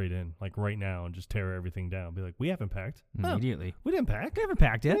come straight in, like right now, and just tear everything down. Be like, we haven't packed. Immediately. No, we didn't pack. We haven't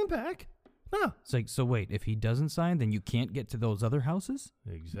packed yet. We didn't pack. No. It's like, so wait, if he doesn't sign, then you can't get to those other houses?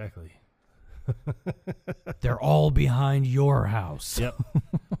 Exactly. They're all behind your house. Yep.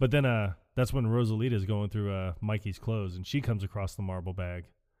 But then that's when Rosalita's going through Mikey's clothes, and she comes across the marble bag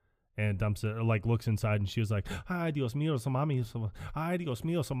and dumps it, or like looks inside, and she was like, ay, Dios mío, so mami, ay, Dios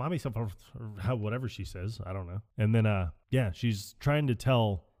mío, so mami, so whatever she says, I don't know. And then, she's trying to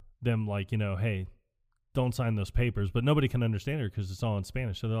tell them, like, hey, don't sign those papers, but nobody can understand her because it's all in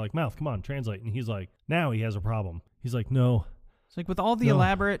Spanish. So they're like, Mouth, come on, translate. And he's like, now he has a problem. He's like, no. It's like with all the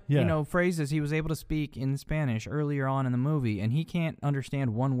elaborate, phrases he was able to speak in Spanish earlier on in the movie, and he can't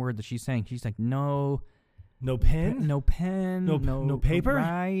understand one word that she's saying. She's like, no. No pen? No pen. No paper?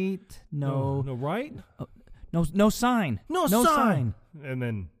 Right. No right? No sign. No sign. And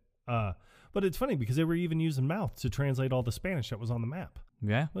then, but it's funny because they were even using mouth to translate all the Spanish that was on the map.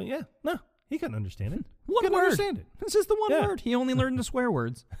 Yeah. Well, yeah. No, he couldn't understand it. One word. Understand it. It's just the one word. He only learned the swear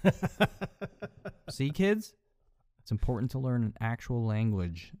words. See, kids? It's important to learn an actual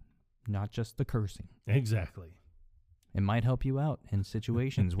language, not just the cursing. Exactly. It might help you out in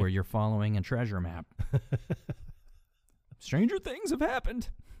situations where you're following a treasure map. Stranger things have happened.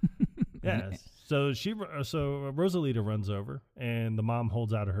 Yeah. So Rosalita runs over, and the mom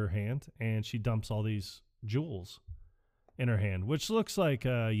holds out her hand, and she dumps all these jewels in her hand, which looks like,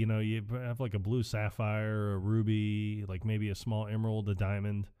 you have like a blue sapphire, a ruby, like maybe a small emerald, a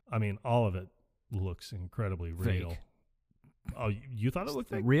diamond. I mean, all of it looks incredibly real. Fake. Oh, you thought it looked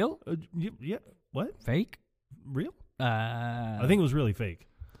fake? Real? Yeah. What? Fake? Real? I think it was really fake.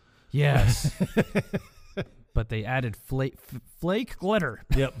 Yes. But they added flake glitter.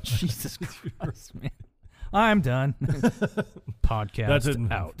 Yep. Jesus Christ, man. I'm done. Podcast That's it.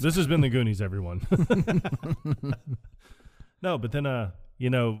 out. This has been the Goonies, everyone. No, but then,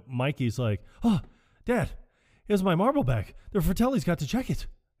 Mikey's like, oh, Dad, here's my marble bag. The Fratellis got to check it.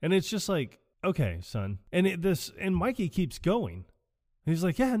 And it's just like, okay, son. And Mikey keeps going. He's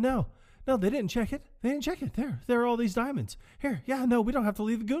like, yeah, no, they didn't check it. They didn't check it. There are all these diamonds. Here, yeah, no, we don't have to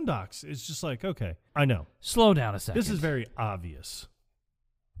leave the Goondocks. It's just like, okay, I know. Slow down a second. This is very obvious.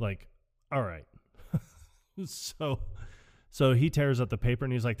 Like, all right. So he tears up the paper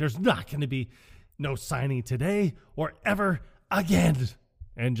and he's like, there's not going to be no signing today or ever again.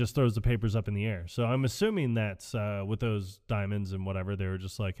 And just throws the papers up in the air. So I'm assuming that's with those diamonds and whatever, they were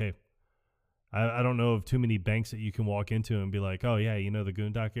just like, hey, I don't know of too many banks that you can walk into and be like, oh, yeah, the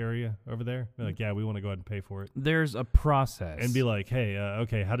Goondock area over there? Be like, yeah, we want to go ahead and pay for it. There's a process. And be like, hey,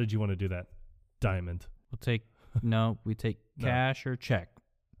 okay, how did you want to do that? Diamond. We take cash or check.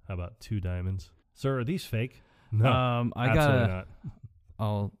 How about 2 diamonds? Sir, are these fake? No, I absolutely gotta. not.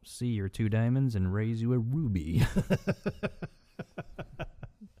 I'll see your 2 diamonds and raise you a ruby.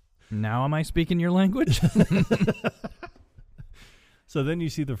 Now am I speaking your language? So then you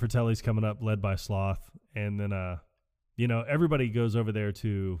see the Fratellis coming up, led by Sloth, and then everybody goes over there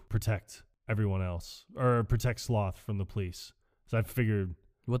to protect everyone else or protect Sloth from the police. So I figured,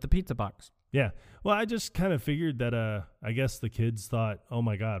 With the pizza box. yeah. Well, I just kind of figured that I guess the kids thought, oh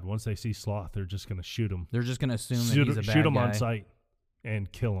my God, once they see Sloth, they're just gonna shoot him. They're just gonna assume that he's a bad shoot him guy. on sight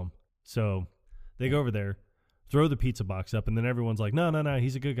and kill him. So they go over there, throw the pizza box up, and then everyone's like, no,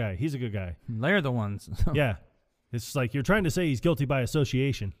 he's a good guy. He's a good guy. They're the ones. Yeah. It's like you're trying to say he's guilty by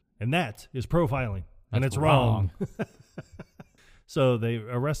association, and that is profiling, and That's it's wrong. So they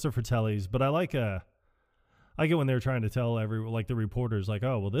arrest the Fratellis, but I like it when they're trying to tell the reporters, like,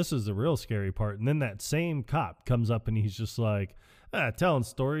 oh, well, this is the real scary part. And then that same cop comes up and he's just like, telling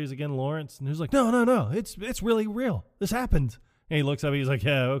stories again, Lawrence. And he's like, no, it's really real. This happened. And he looks up, he's like,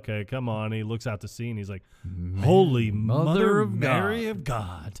 yeah, okay, come on. And he looks out to sea and he's like, Holy Mother of Mary of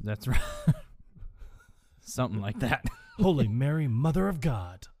God. That's right. Something like that. Holy Mary, Mother of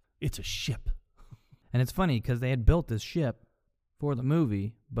God. It's a ship. And it's funny because they had built this ship for the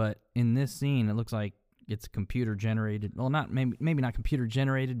movie, but in this scene, it looks like it's computer generated. Well, maybe not computer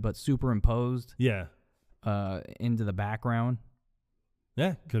generated, but superimposed. Yeah. Into the background.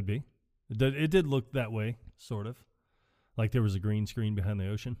 Yeah, could be. It did look that way, sort of. Like there was a green screen behind the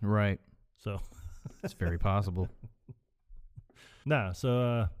ocean. Right. So it's very possible.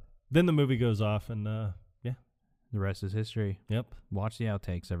 So then the movie goes off and The rest is history. Yep. Watch the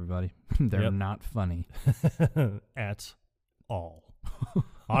outtakes, everybody. They're not funny. At all.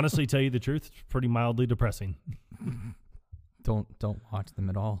 Honestly, tell you the truth, it's pretty mildly depressing. Don't watch them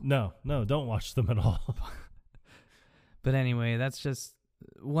at all. No, don't watch them at all. But anyway, that's just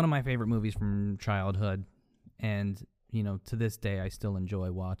one of my favorite movies from childhood. And, to this day, I still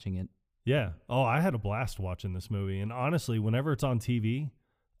enjoy watching it. Yeah. Oh, I had a blast watching this movie. And honestly, whenever it's on TV,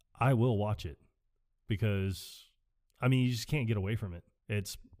 I will watch it. Because, you just can't get away from it.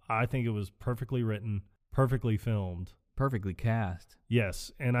 I think it was perfectly written, perfectly filmed. Perfectly cast.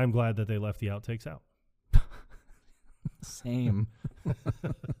 Yes, and I'm glad that they left the outtakes out. Same.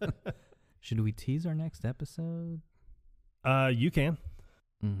 Should we tease our next episode? You can.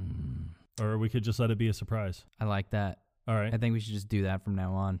 Mm. Or we could just let it be a surprise. I like that. All right. I think we should just do that from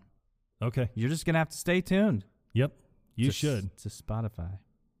now on. Okay. You're just going to have to stay tuned. Yep. You should. To Spotify.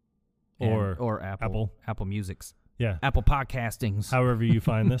 Or Apple Musics. Yeah. Apple Podcastings. However you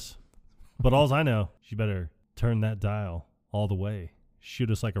find this. But all I know, you better turn that dial all the way.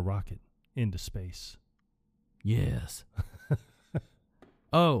 Shoot us like a rocket into space. Yes.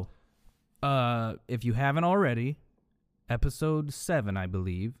 If you haven't already, episode 7, I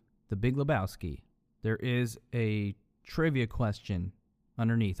believe, The Big Lebowski, there is a trivia question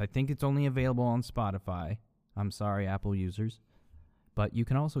underneath. I think it's only available on Spotify. I'm sorry, Apple users. But you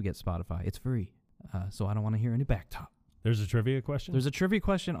can also get Spotify. It's free. So I don't want to hear any backtalk. There's a trivia question? There's a trivia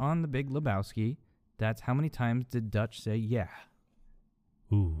question on The Big Lebowski. That's how many times did Dutch say yeah?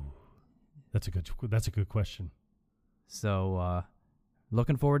 Ooh. That's a good question. So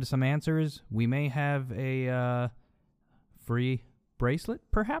looking forward to some answers. We may have a free bracelet,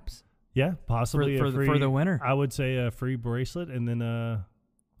 perhaps? Yeah, possibly for the winner. I would say a free bracelet, and then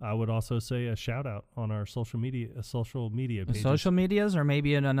I would also say a shout out on our social media pages. Social medias, or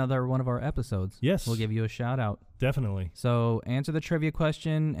maybe in another one of our episodes. Yes, we'll give you a shout out. Definitely. So answer the trivia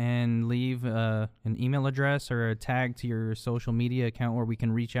question and leave an email address or a tag to your social media account where we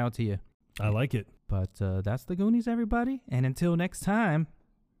can reach out to you. I like it. But that's the Goonies, everybody. And until next time,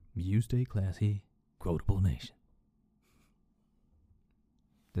 you stay classy, Quotable Nation.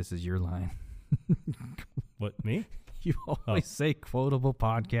 This is your line. What, me? You always say Quotable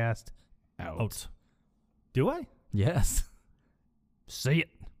Podcast out. Do I? Yes. Say it.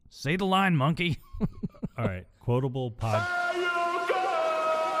 Say the line, monkey. All right. Quotable Pod.